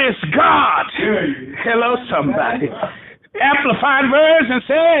Lord is God. Hello, somebody. Amplified Version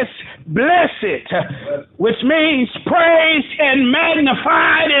says, blessed, which means praised and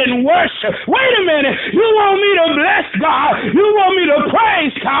magnified and worship. Wait a minute. You want me to bless God? You want me to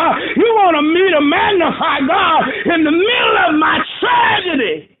praise God? You want me to magnify God in the middle of my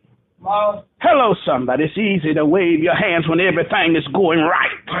tragedy? Hello, somebody. It's easy to wave your hands when everything is going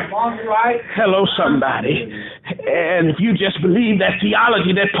right. Hello, somebody. And if you just believe that theology,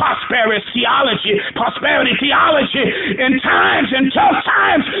 that prosperity theology, in tough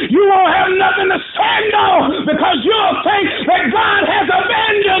times, you won't have nothing to stand on because you'll think that God has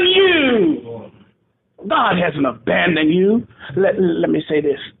abandoned you. God hasn't abandoned you. Let me say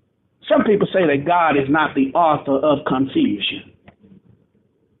this. Some people say that God is not the author of confusion.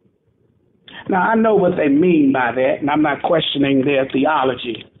 Now, I know what they mean by that, and I'm not questioning their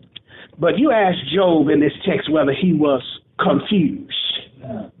theology. But you asked Job in this text whether he was confused,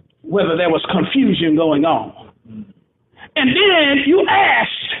 whether there was confusion going on. And then you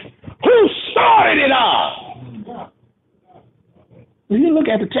asked, who started it all? When you look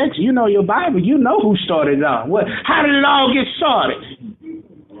at the text, you know your Bible, you know who started it all. How did it all get started?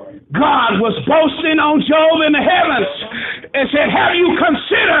 God was boasting on Job in the heavens and said, have you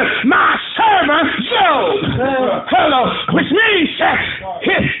considered my servant Job? Hello, which means that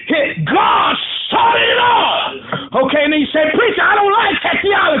God started it all. Okay, and then you say, preacher, I don't like that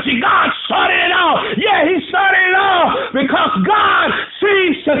theology. God started it all. Yeah, he started it all because God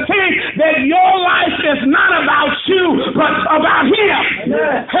seems to think that your life is not about you, but about him.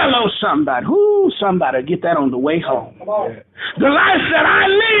 Hello, somebody. Somebody get that on the way home. The life that I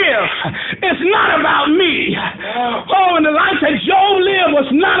live is not about me. And the life that Job lived was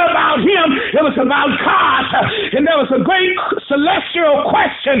not about him. It was about God. And there was a great celestial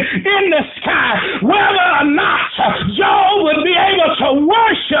question in the sky whether or not Job would be able to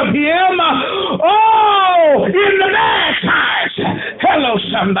worship him in the bad times. Hello,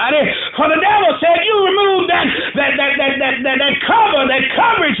 somebody. For the devil said, you remove that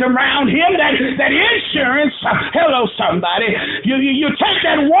coverage around him, that insurance. Hello, somebody. You take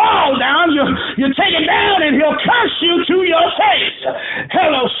that wall down, you take it down, and he'll curse you to your face.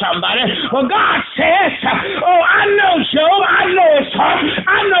 Hello, somebody. Well, God says, I know Job, I know his heart,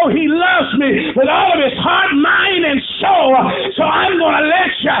 I know he loves me with all of his heart, mind, and soul. So I'm going to let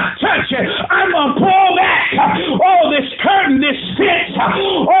you touch it. I'm going to pull back this curtain, this fence.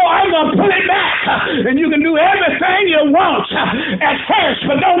 I'm going to pull it back. and you can do everything you want at first,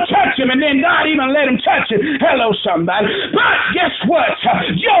 but don't touch him, and then God even let him touch it. Hello, somebody. But guess what?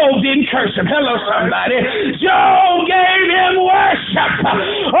 Job didn't curse him. Hello, somebody. Job gave him worship.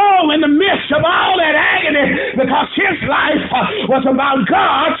 Oh, in the midst of all that agony, because his life was about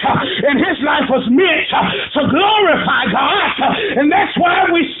God, and his life was meant to glorify God, and that's why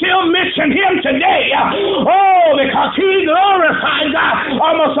we still mention him today. Oh, because he glorified God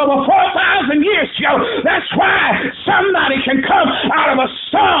almost over 4,000 years ago. That's why somebody can come out of a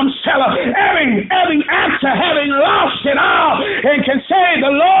storm cellar, having lost it all, and can say,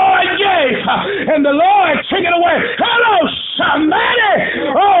 the Lord gave, and the Lord took it away. Hello,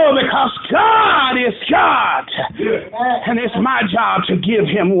 somebody. Oh, because God is God. And it's my job to give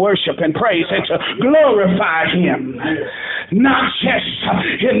him worship and praise and to glorify him. Not just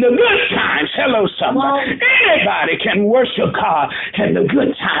in the good times. Hello, somebody. Anybody can worship God in the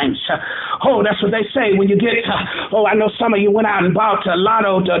good times. Oh, that's what they say when you get, I know some of you went out and bought those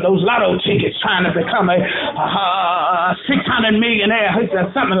lotto tickets trying to become a 600 millionaire,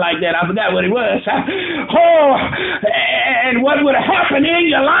 something like that. I forgot what it was. And what would happen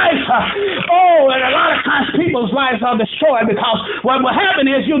in your life? And a lot of times people's lives are destroyed because what will happen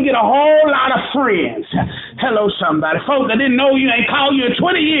is you'll get a whole lot of friends. Hello, somebody. Folks that didn't know you, ain't called you in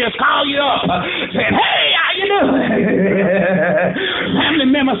 20 years, call you up, saying, hey, how you doing? Family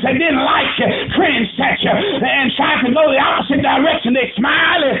members that didn't like you, friends that you, and tried to go the opposite direction, they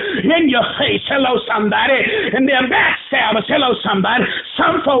smile in your face. Hello, somebody. And they're backstabbers. Hello, somebody.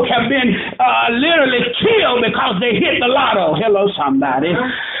 Some folk have been literally killed because they hit the lotto. Hello, somebody.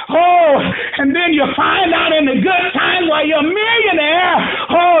 And then you find out in the good time while you're a millionaire,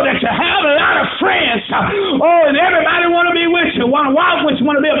 that you have a lot of friends. And everybody want to be with you, want to walk with you,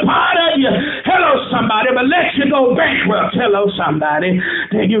 want to be a part of you. Hello, somebody. But let you go bankrupt. Hello, somebody.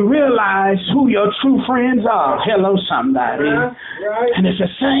 Then you realize who your true friends are. Hello, somebody. And it's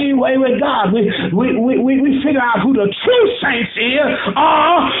the same way with God. We figure out who the true saints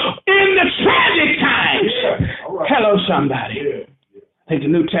are in the tragic times. Hello, somebody. I think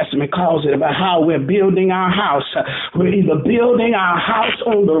the New Testament calls it about how we're building our house. We're either building our house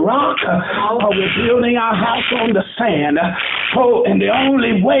on the rock or we're building our house on the sand. And the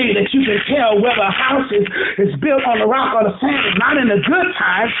only way that you can tell whether a house is built on the rock or the sand is not in the good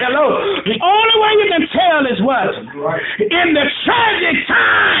times. Hello. The only way you can tell is what? In the tragic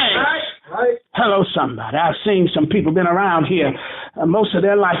times. Hello, somebody. I've seen some people been around here. Most of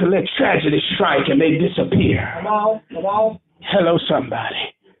their life let tragedy strike and they disappear. Come on. Hello,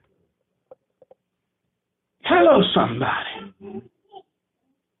 somebody. Hello, somebody.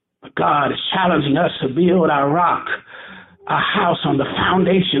 God is challenging us to build our rock, our house on the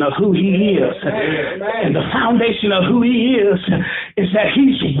foundation of who he is. And the foundation of who he is that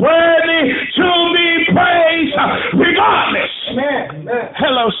he's worthy to be praised regardless.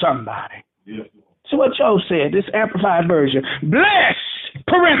 Hello, somebody. So what Job said, this amplified version, blessed,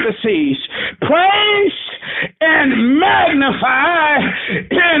 parentheses, praise and magnify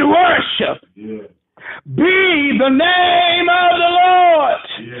in worship. Be the name of the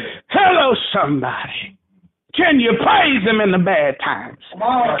Lord. Hello, somebody. Can you praise him in the bad times?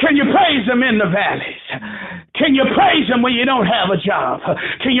 Can you praise him in the valleys? Can you praise him when you don't have a job?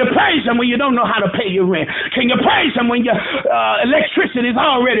 Can you praise him when you don't know how to pay your rent? Can you praise him when your electricity's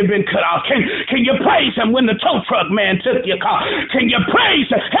already been cut off? Can you praise him when the tow truck man took your car? Can you praise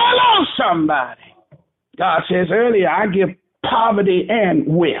him? Hello, somebody. God says earlier, I give poverty and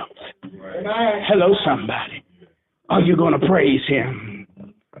wealth. Hello, somebody. Are you going to praise him?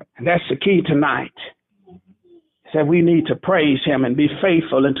 And that's the key tonight. That we need to praise him and be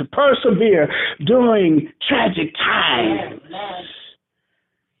faithful and to persevere during tragic times.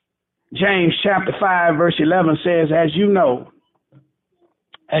 James chapter 5 verse 11 says, as you know,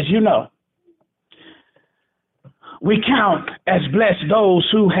 we count as blessed those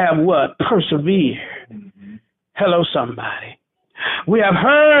who have what? Persevered. Hello, somebody. We have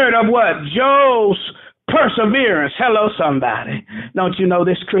heard of what? Job's perseverance. Hello, somebody. Don't you know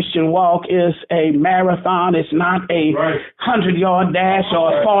this Christian walk is a marathon? It's not a 100-yard dash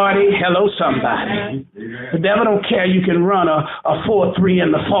or a 40. Hello, somebody. The devil don't care. You can run a 4.3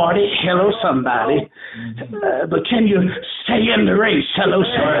 in the 40. Hello, somebody. But can you stay in the race? Hello,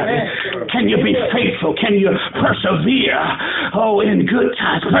 somebody. Can you be faithful? Can you persevere? In good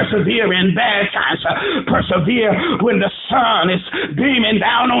times. Persevere in bad times. Persevere when the sun is beaming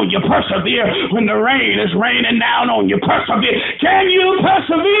down on you. Persevere when the rain is raining down on you. Persevere. Can you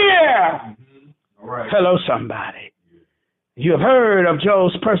persevere? Hello, somebody. You have heard of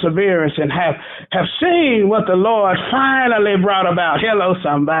Job's perseverance and have seen what the Lord finally brought about. Hello,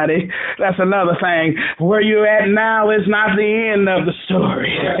 somebody. That's another thing. Where you're at now is not the end of the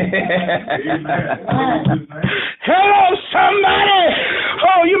story. Hello, somebody.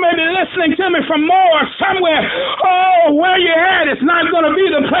 Oh, you may be listening to me from more somewhere. Oh, where you're at is not going to be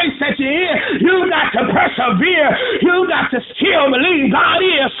the place that you're in. You got to persevere. You got to still believe God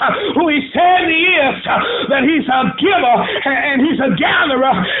is who He said He is, that He's a giver and He's a gatherer,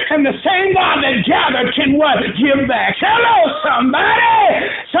 and the same God that gathered can what? Give back. Hello, somebody.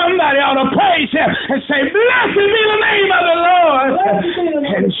 Somebody ought to praise Him and say, blessed be the name of the Lord.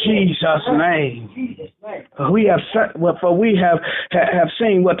 In Jesus' name. We have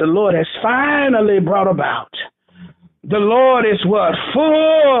seen what the Lord has finally brought about. The Lord is what?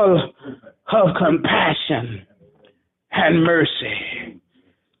 Full of compassion and mercy.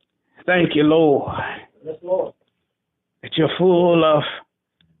 Thank you, Lord. Yes, Lord. That you're full of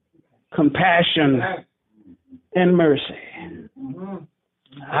compassion and mercy.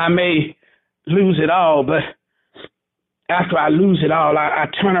 I may lose it all, but after I lose it all, I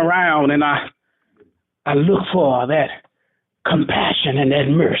turn around and I look for that compassion and that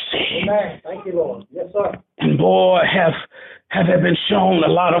mercy. Amen. Thank you, Lord. Yes, sir. And boy, have there been shown a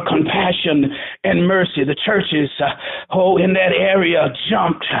lot of compassion and mercy. The churches, in that area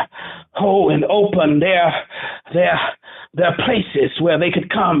jumped, and opened their places where they could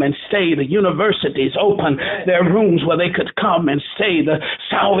come and stay. The universities opened their rooms where they could come and stay. The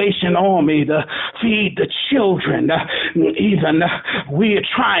Salvation Army, to feed the children. Even we are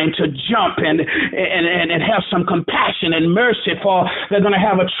trying to jump and have some compassion and mercy for. They're going to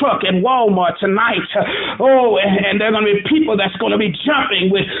have a truck in Walmart tonight. And there are going to be people that's going to be jumping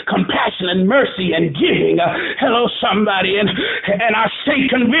with compassion and mercy and giving. Hello, somebody. And our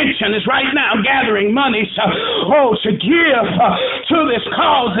state convention is right now gathering money to give to this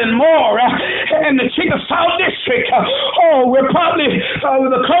cause and more. And the Chickasaw district, we're probably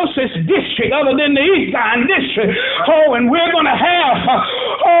the closest district other than the East Line district. And we're going to have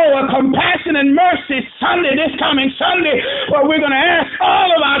a compassion and mercy Sunday, this coming Sunday, where we're going to ask all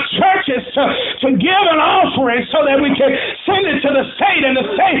of our churches to give an offering so that we can send it to the state, and the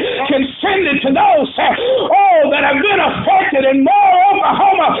state can send it to those that have been affected. And more,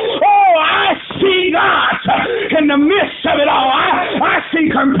 Oklahoma, I see God in the midst of it all. I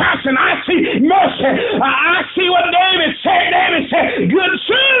see compassion. I see mercy. I see what David said. David said,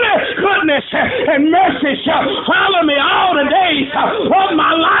 goodness and mercy shall follow me all the days of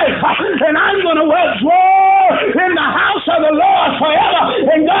my life, and I'm going to dwell in the house of the Lord forever.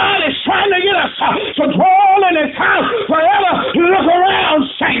 And God is trying to get us to dwell in His house forever. Look around,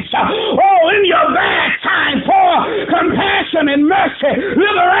 saints. In your bad time for compassion and mercy.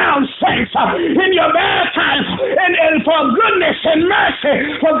 Look around, saints. In your bad times and for goodness and mercy.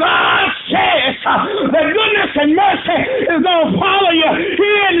 For God says that goodness and mercy is going to follow you. He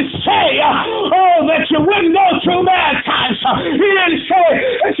didn't say that you wouldn't go through bad times. He didn't say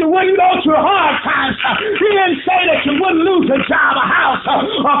that you wouldn't go through hard times. He didn't say that you wouldn't lose a job, a house,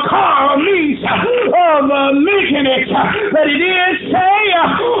 a car, or means of making it. But He did say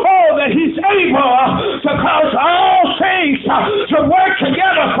that He's able to cause all things to work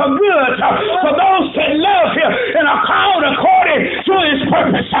together for good for those that love Him and are called according to His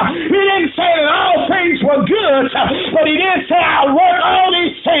purpose. He didn't say that all things were good, but He did say, I'll work all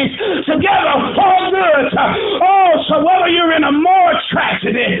these things together for good. So whether you're in a more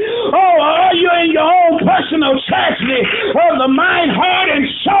tragedy, or you're in your own personal tragedy of the mind, heart, and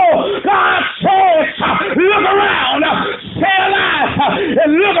soul, God says, look around, stay alive,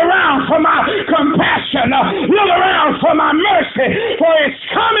 and look around for my compassion, look around for my mercy, for it's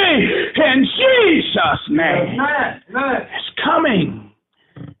coming in Jesus' name. It's coming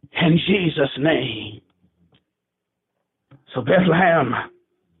in Jesus' name. So Bethlehem,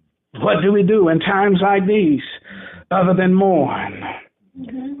 what do we do in times like these other than mourn?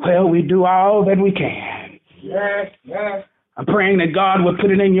 Well, we do all that we can. Yes, yes. I'm praying that God will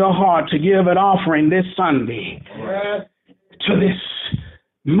put it in your heart to give an offering this Sunday to this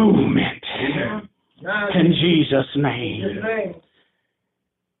movement in Jesus' name.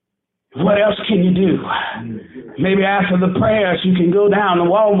 What else can you do? Maybe after the prayers, you can go down to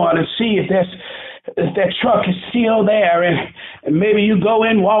Walmart and see if that truck is still there, and maybe you go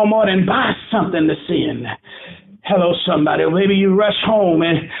in Walmart and buy something to send. Hello, somebody. Or maybe you rush home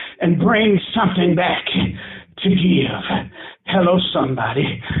and bring something back to give. Hello,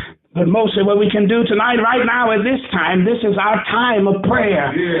 somebody. But mostly what we can do tonight, right now at this time, this is our time of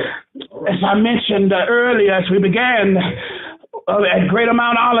prayer. As I mentioned earlier, as we began at Greater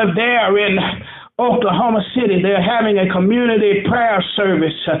Mount Olive there in Oklahoma City, they're having a community prayer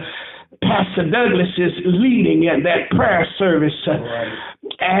service. Pastor Douglas is leading that prayer service.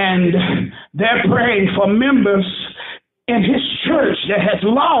 And they're praying for members in his church that has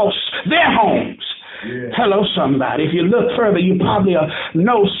lost their homes. Yeah. Hello, somebody. If you look further, you probably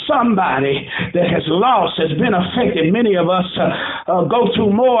know somebody that has lost, has been affected. Many of us go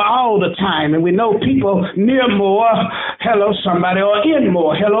through more all the time, and we know people near more. Hello, somebody, or in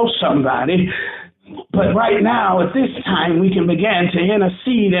more. Hello, somebody. But right now, at this time, we can begin to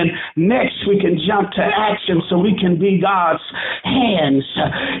intercede, and next we can jump to action so we can be God's hands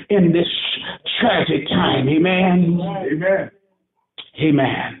in this tragic time. Amen. Amen.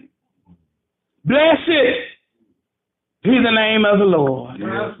 Amen. Blessed be the name of the Lord.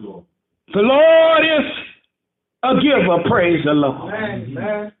 Yes, Lord. The Lord is a giver. Praise the Lord.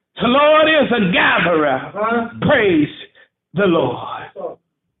 Amen. The Lord is a gatherer. Praise the Lord.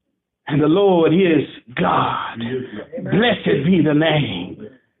 And the Lord is God. Amen. Blessed be the name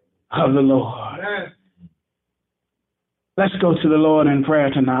of the Lord. Amen. Let's go to the Lord in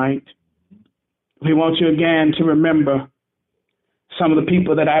prayer tonight. We want you again to remember some of the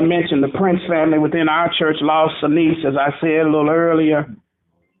people that I mentioned. The Prince family within our church lost a niece, as I said a little earlier.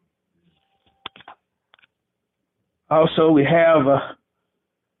 Also, we have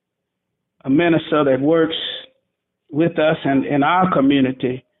a minister that works with us and in our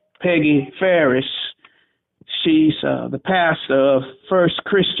community, Peggy Ferris. She's the pastor of First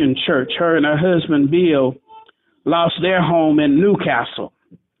Christian Church. Her and her husband, Bill, lost their home in Newcastle.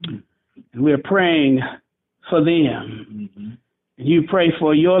 And we're praying for them. Mm-hmm. You pray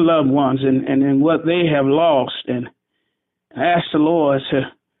for your loved ones and what they have lost, and ask the Lord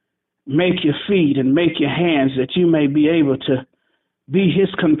to make your feet and make your hands that you may be able to be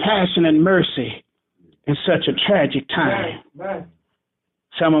his compassion and mercy in such a tragic time. Right.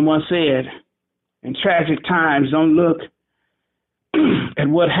 Someone once said, in tragic times, don't look at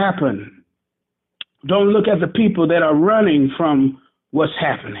what happened. Don't look at the people that are running from what's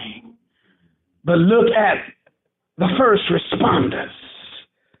happening, but look at the first responders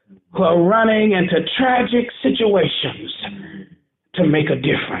who are running into tragic situations to make a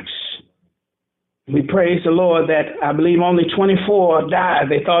difference. We praise the Lord that I believe only 24 died.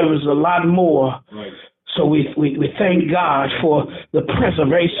 They thought it was a lot more. Right. So we thank God for the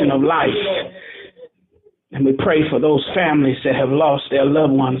preservation of life. And we pray for those families that have lost their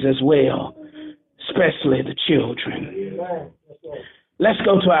loved ones as well, especially the children. Let's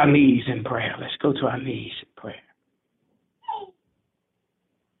go to our knees in prayer. Let's go to our knees in prayer.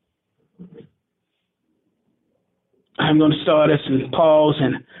 I'm going to start us and pause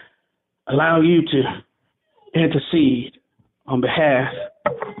and allow you to intercede on behalf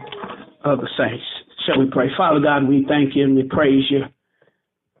of the saints. Shall we pray? Father God, we thank you and we praise you.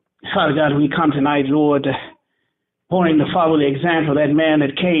 Father God, we come tonight, Lord, wanting to follow the example of that man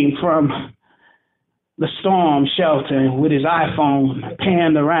that came from the storm shelter with his iPhone,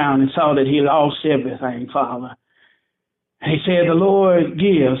 panned around and saw that he lost everything, Father. And he said, the Lord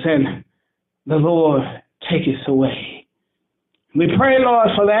gives and the Lord taketh away. We pray, Lord,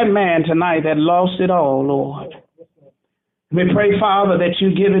 for that man tonight that lost it all, Lord. We pray, Father, that you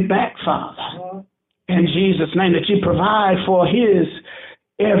give it back, Father. In Jesus' name, that you provide for his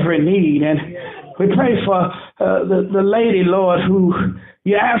every need. And we pray for the lady, Lord, who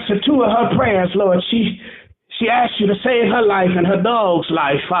you answered two of her prayers, Lord. She asked you to save her life and her dog's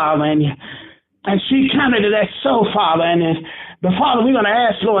life, Father. And she counted it as so, Father. But, Father, we're going to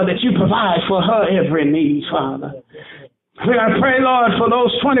ask, Lord, that you provide for her every need, Father. We're going to pray, Lord, for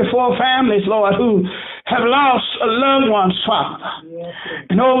those 24 families, Lord, who have lost loved ones, Father.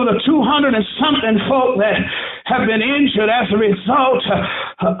 And over the 200 and something folk that have been injured as a result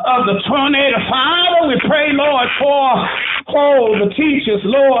of the tornado. Father, we pray, Lord, for the teachers,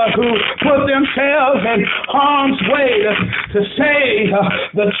 Lord, who put themselves in harm's way to save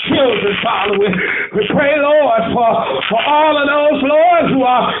the children, Father. We pray, Lord, for all of those, Lord, who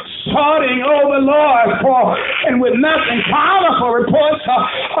are starting over, Lord, and with nothing, Father, for reports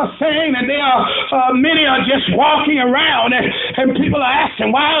are saying that many are just walking around, and people are asking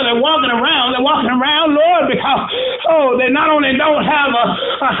why are they walking around. They're walking around, Lord, because they not only don't have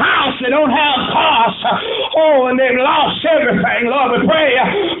a house, they don't have cars, and they've lost everything. Lord, we pray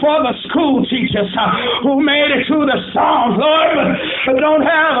for the school teachers who made it through the storms, Lord, but don't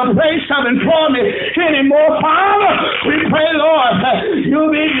have a place of employment anymore. Father, we pray, Lord, that you'll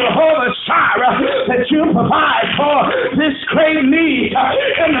be Jehovah Jireh, that you provide for this great need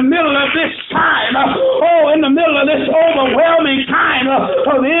in the middle of this time, in the middle of this overwhelming time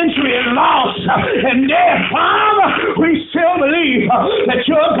of injury and loss and death. Father, we still believe that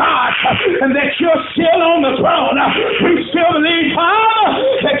you're God and that you're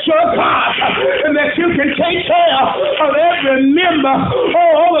can take care of every member,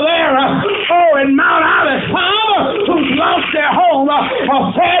 over there, in Mount Olive, Father, who's lost their home, or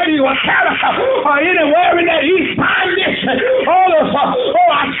Fairview, or Calico, or anywhere in that East Pine District, all of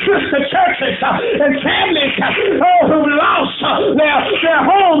our sister churches and families, who lost their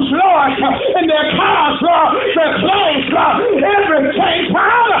homes, Lord, and their cars, Lord, their clothes, Lord, everything,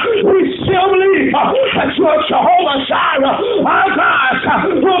 Father, we still believe that you are Jehovah Jireh, our God,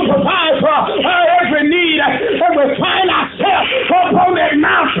 will provide for every need, and we find ourselves up on that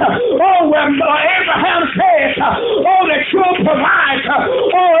mountain, where Abraham said, that you'll provide,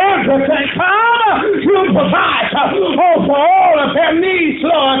 everything, Father, you'll provide, for all of their needs,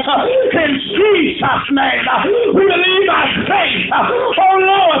 Lord, in Jesus' name. We believe by faith,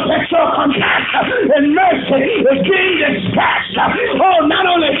 Lord, that your compassion and mercy is being dispatched, not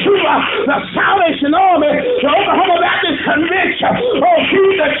only through the Salvation Army, the Oklahoma Baptist Convention,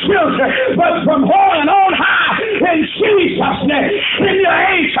 feed the children, but from heaven on high, in Jesus' name. Send your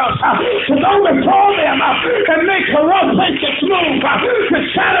angels to go before them and make the rough places smooth, to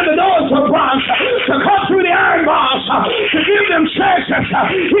shatter the doors of bronze, to cut through the iron bars, to give them treasures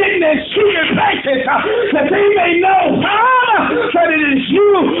hidden in secret places, that they may know, Father, that it is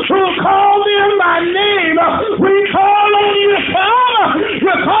you who call them by name. We call on you, Father.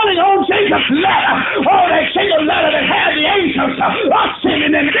 We're calling on Jacob's ladder. That Jacob's ladder that had the angels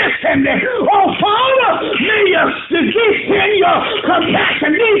ascending and descending. Father, may you descend your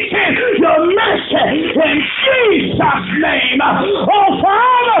compassion, descend your mercy in Jesus' name.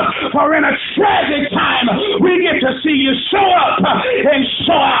 Father, for in a tragic time, we get to see you show up and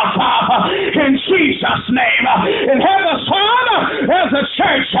show out, Father, in Jesus' name. And have us, Father, as a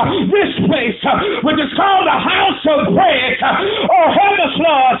church, this place, which is called the house of bread, have us,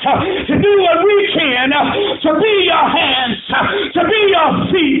 Lord, to do what we can, to be your hands, to be your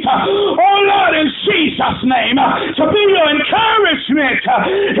feet, Lord, in Jesus' name, to be your encouragement,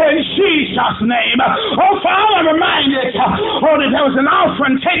 in Jesus' name. Father, I'm reminded, that there was an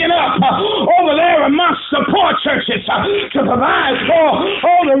offering taken up over there amongst the poor churches to provide for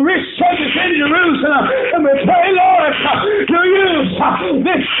all the rich churches in Jerusalem. And we pray, Lord, to use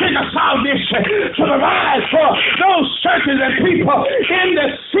this Chickasaw district to provide for those churches and people in the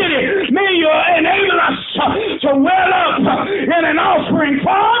city. May you enable us to well up in an offering,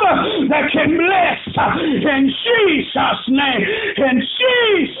 Father, that can bless in Jesus' name. In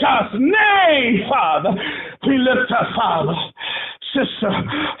Jesus' name, Father, we lift up, Father, Sister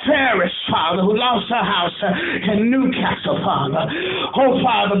Ferris, Father, who lost her house in Newcastle, Father.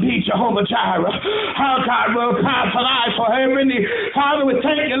 Father, be Jehovah Jireh. Our God will provide for her every need. Father, we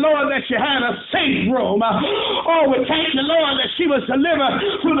thank you, Lord, that she had a safe room. We thank you, Lord, that she was delivered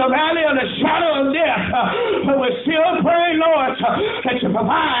through the valley of the shadow of death. But we still pray, Lord, that you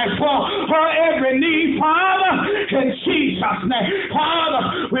provide for her every need, Father, in Jesus' name.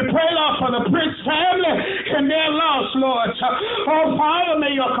 Father, we pray, Lord, for the Prince family and their loss, Lord. Father,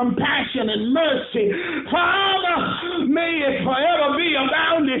 may your compassion and mercy, Father, may it forever be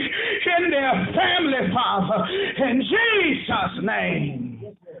abounding in their family, Father, in Jesus'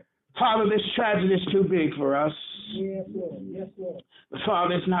 name. Father, this tragedy is too big for us. Yes, Lord. Yes, Lord.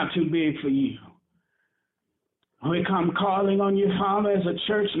 Father, it's not too big for you. We come calling on you, Father, as a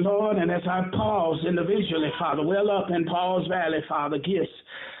church, Lord, and as I pause individually, Father, well up in Paul's Valley, Father, gifts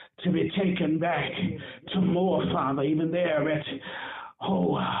to be taken back to more, Father, even there at,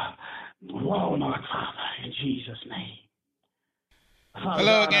 Walmart, Father, in Jesus' name. Father,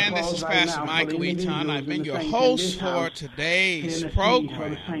 Hello again, this is Pastor Michael Wheaton. I've been your host for today's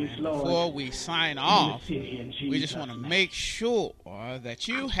program. And before we sign off, we just want to make sure that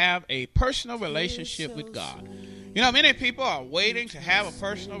you have a personal relationship with God. You know, many people are waiting to have a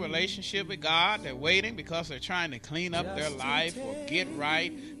personal relationship with God. They're waiting because they're trying to clean up their life or get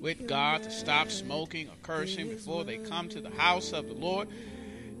right with God, to stop smoking or cursing before they come to the house of the Lord.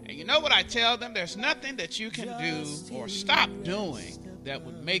 And you know what I tell them? There's nothing that you can do or stop doing that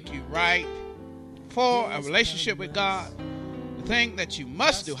would make you right for a relationship with God. The thing that you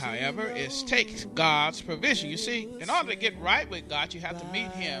must do, however, is take God's provision. You see, in order to get right with God, you have to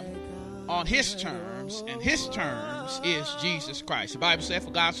meet him on his terms, and his terms is Jesus Christ. The Bible says,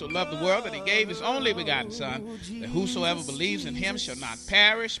 for God so loved the world that he gave his only begotten Son, that whosoever believes in him shall not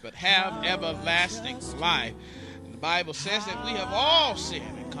perish, but have everlasting life. And the Bible says that we have all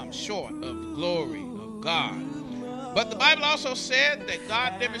sinned and come short of the glory of God. But the Bible also said that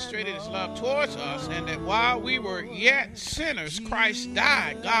God demonstrated his love towards us, and that while we were yet sinners, Christ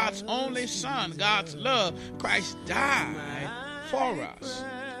died. God's only Son, God's love, Christ died for us.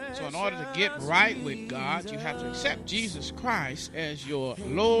 So in order to get right with God, you have to accept Jesus Christ as your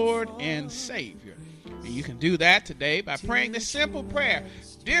Lord and Savior. And you can do that today by praying this simple prayer.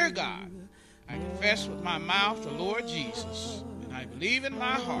 Dear God, I confess with my mouth the Lord Jesus, and I believe in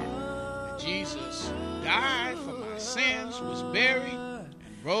my heart that Jesus died for my sins, was buried, and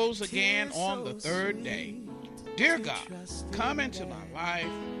rose again on the third day. Dear God, come into my life,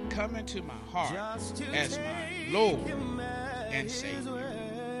 come into my heart as my Lord and Savior.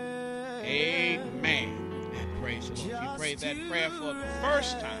 Amen. And praise the Lord. If you prayed that prayer for the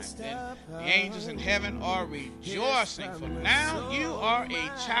first time, then the angels in heaven are rejoicing, for now you are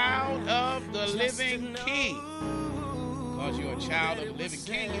a child of the living King. Because you're a child of the living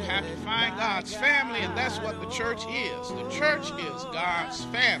King, you have to find God's family, and that's what the church is. The church is God's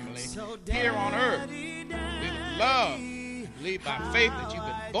family here on earth. We would love to believe by faith that you've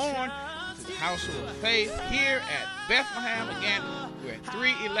been born into the household of faith here at Bethlehem. Again, we're at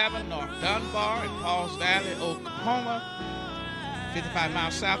 311 North Dunbar in Pauls Valley, Oklahoma, 55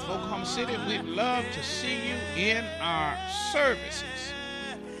 miles south of Oklahoma City. We'd love to see you in our services.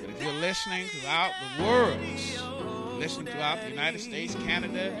 But if you're listening throughout the world, listening throughout the United States,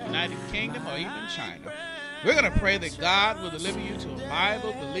 Canada, United Kingdom, or even China, we're going to pray that God will deliver you to a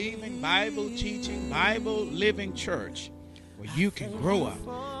Bible-believing, Bible-teaching, Bible-living church where you can grow up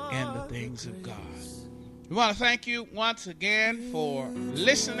in the things of God. We want to thank you once again for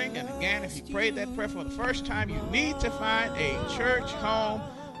listening. And again, if you prayed that prayer for the first time, you need to find a church home.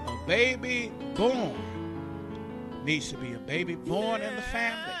 A baby born needs to be a baby born in the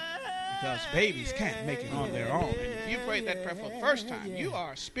family, because babies can't make it on their own. And if you prayed that prayer for the first time, you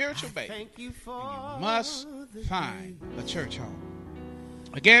are a spiritual baby, and you must find a church home.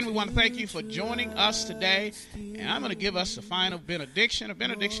 Again, we want to thank you for joining us today, and I'm going to give us a final benediction. A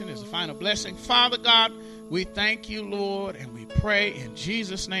benediction is a final blessing. Father God, we thank you, Lord, and we pray in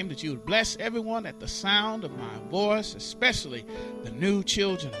Jesus' name that you would bless everyone at the sound of my voice, especially the new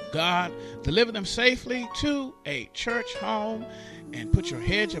children of God. Deliver them safely to a church home, and put your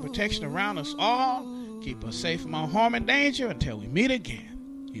hedge of protection around us all. Keep us safe from all harm and danger until we meet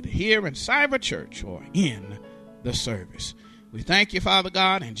again, either here in Cyber Church or in the service. We thank you, Father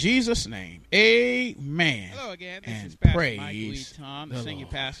God, in Jesus' name. Amen. Hello again. This is Pastor Mike Wheaton, the senior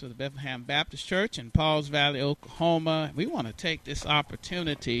pastor of the Bethlehem Baptist Church in Pauls Valley, Oklahoma. We want to take this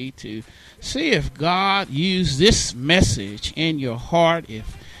opportunity to see if God used this message in your heart,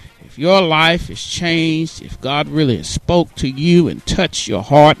 if your life is changed, if God really spoke to you and touched your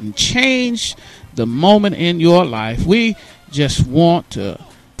heart and changed the moment in your life. We just want to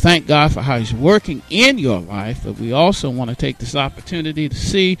thank God for how he's working in your life, but we also want to take this opportunity to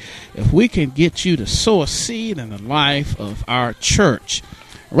see if we can get you to sow a seed in the life of our church.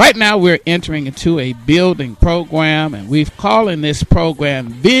 Right now we're entering into a building program, and we've calling this program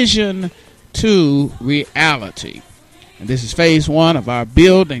Vision to Reality. And this is phase one of our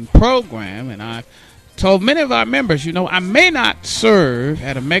building program, and I've told many of our members, I may not serve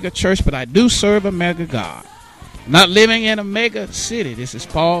at a mega church, but I do serve a mega God. Not living in a mega city. This is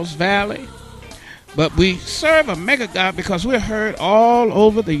Pauls Valley. But we serve a mega God because we're heard all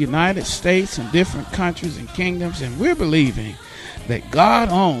over the United States and different countries and kingdoms. And we're believing that God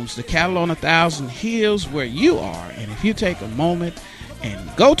owns the cattle on 1,000 hills where you are. And if you take a moment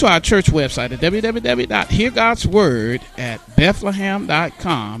and go to our church website at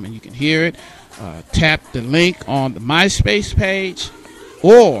www.heargodsword@bethlehem.com, and you can hear it. Tap the link on the MySpace page,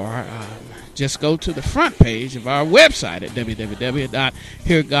 or just go to the front page of our website at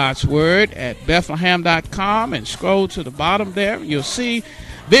www.heargodsword@bethlehem.com and scroll to the bottom there. You'll see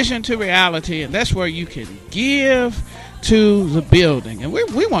Vision to Reality, and that's where you can give to the building. And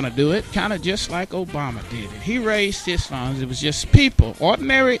we want to do it kind of just like Obama did it. He raised his funds. It was just people,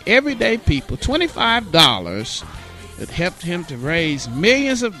 ordinary, everyday people, $25 that helped him to raise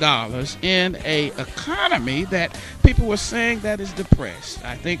millions of dollars in a economy that people were saying that is depressed.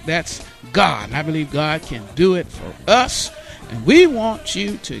 I think that's God, and I believe God can do it for us, and we want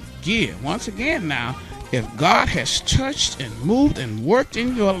you to give. Once again now, if God has touched and moved and worked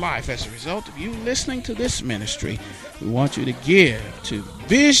in your life as a result of you listening to this ministry, we want you to give to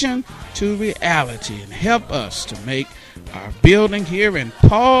Vision to Reality and help us to make our building here in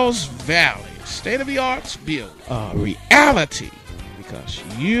Pauls Valley, state-of-the-art build, reality, because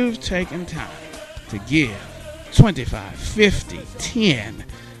you've taken time to give 25, 50, 10,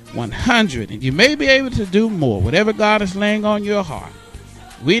 100, and you may be able to do more. Whatever God is laying on your heart,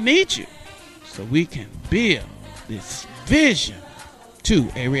 we need you so we can build this vision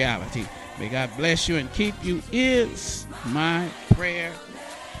to a reality. May God bless you and keep you is my prayer.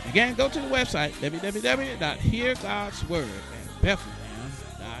 Again, go to the website, www.heargodsword@bethlehem.com.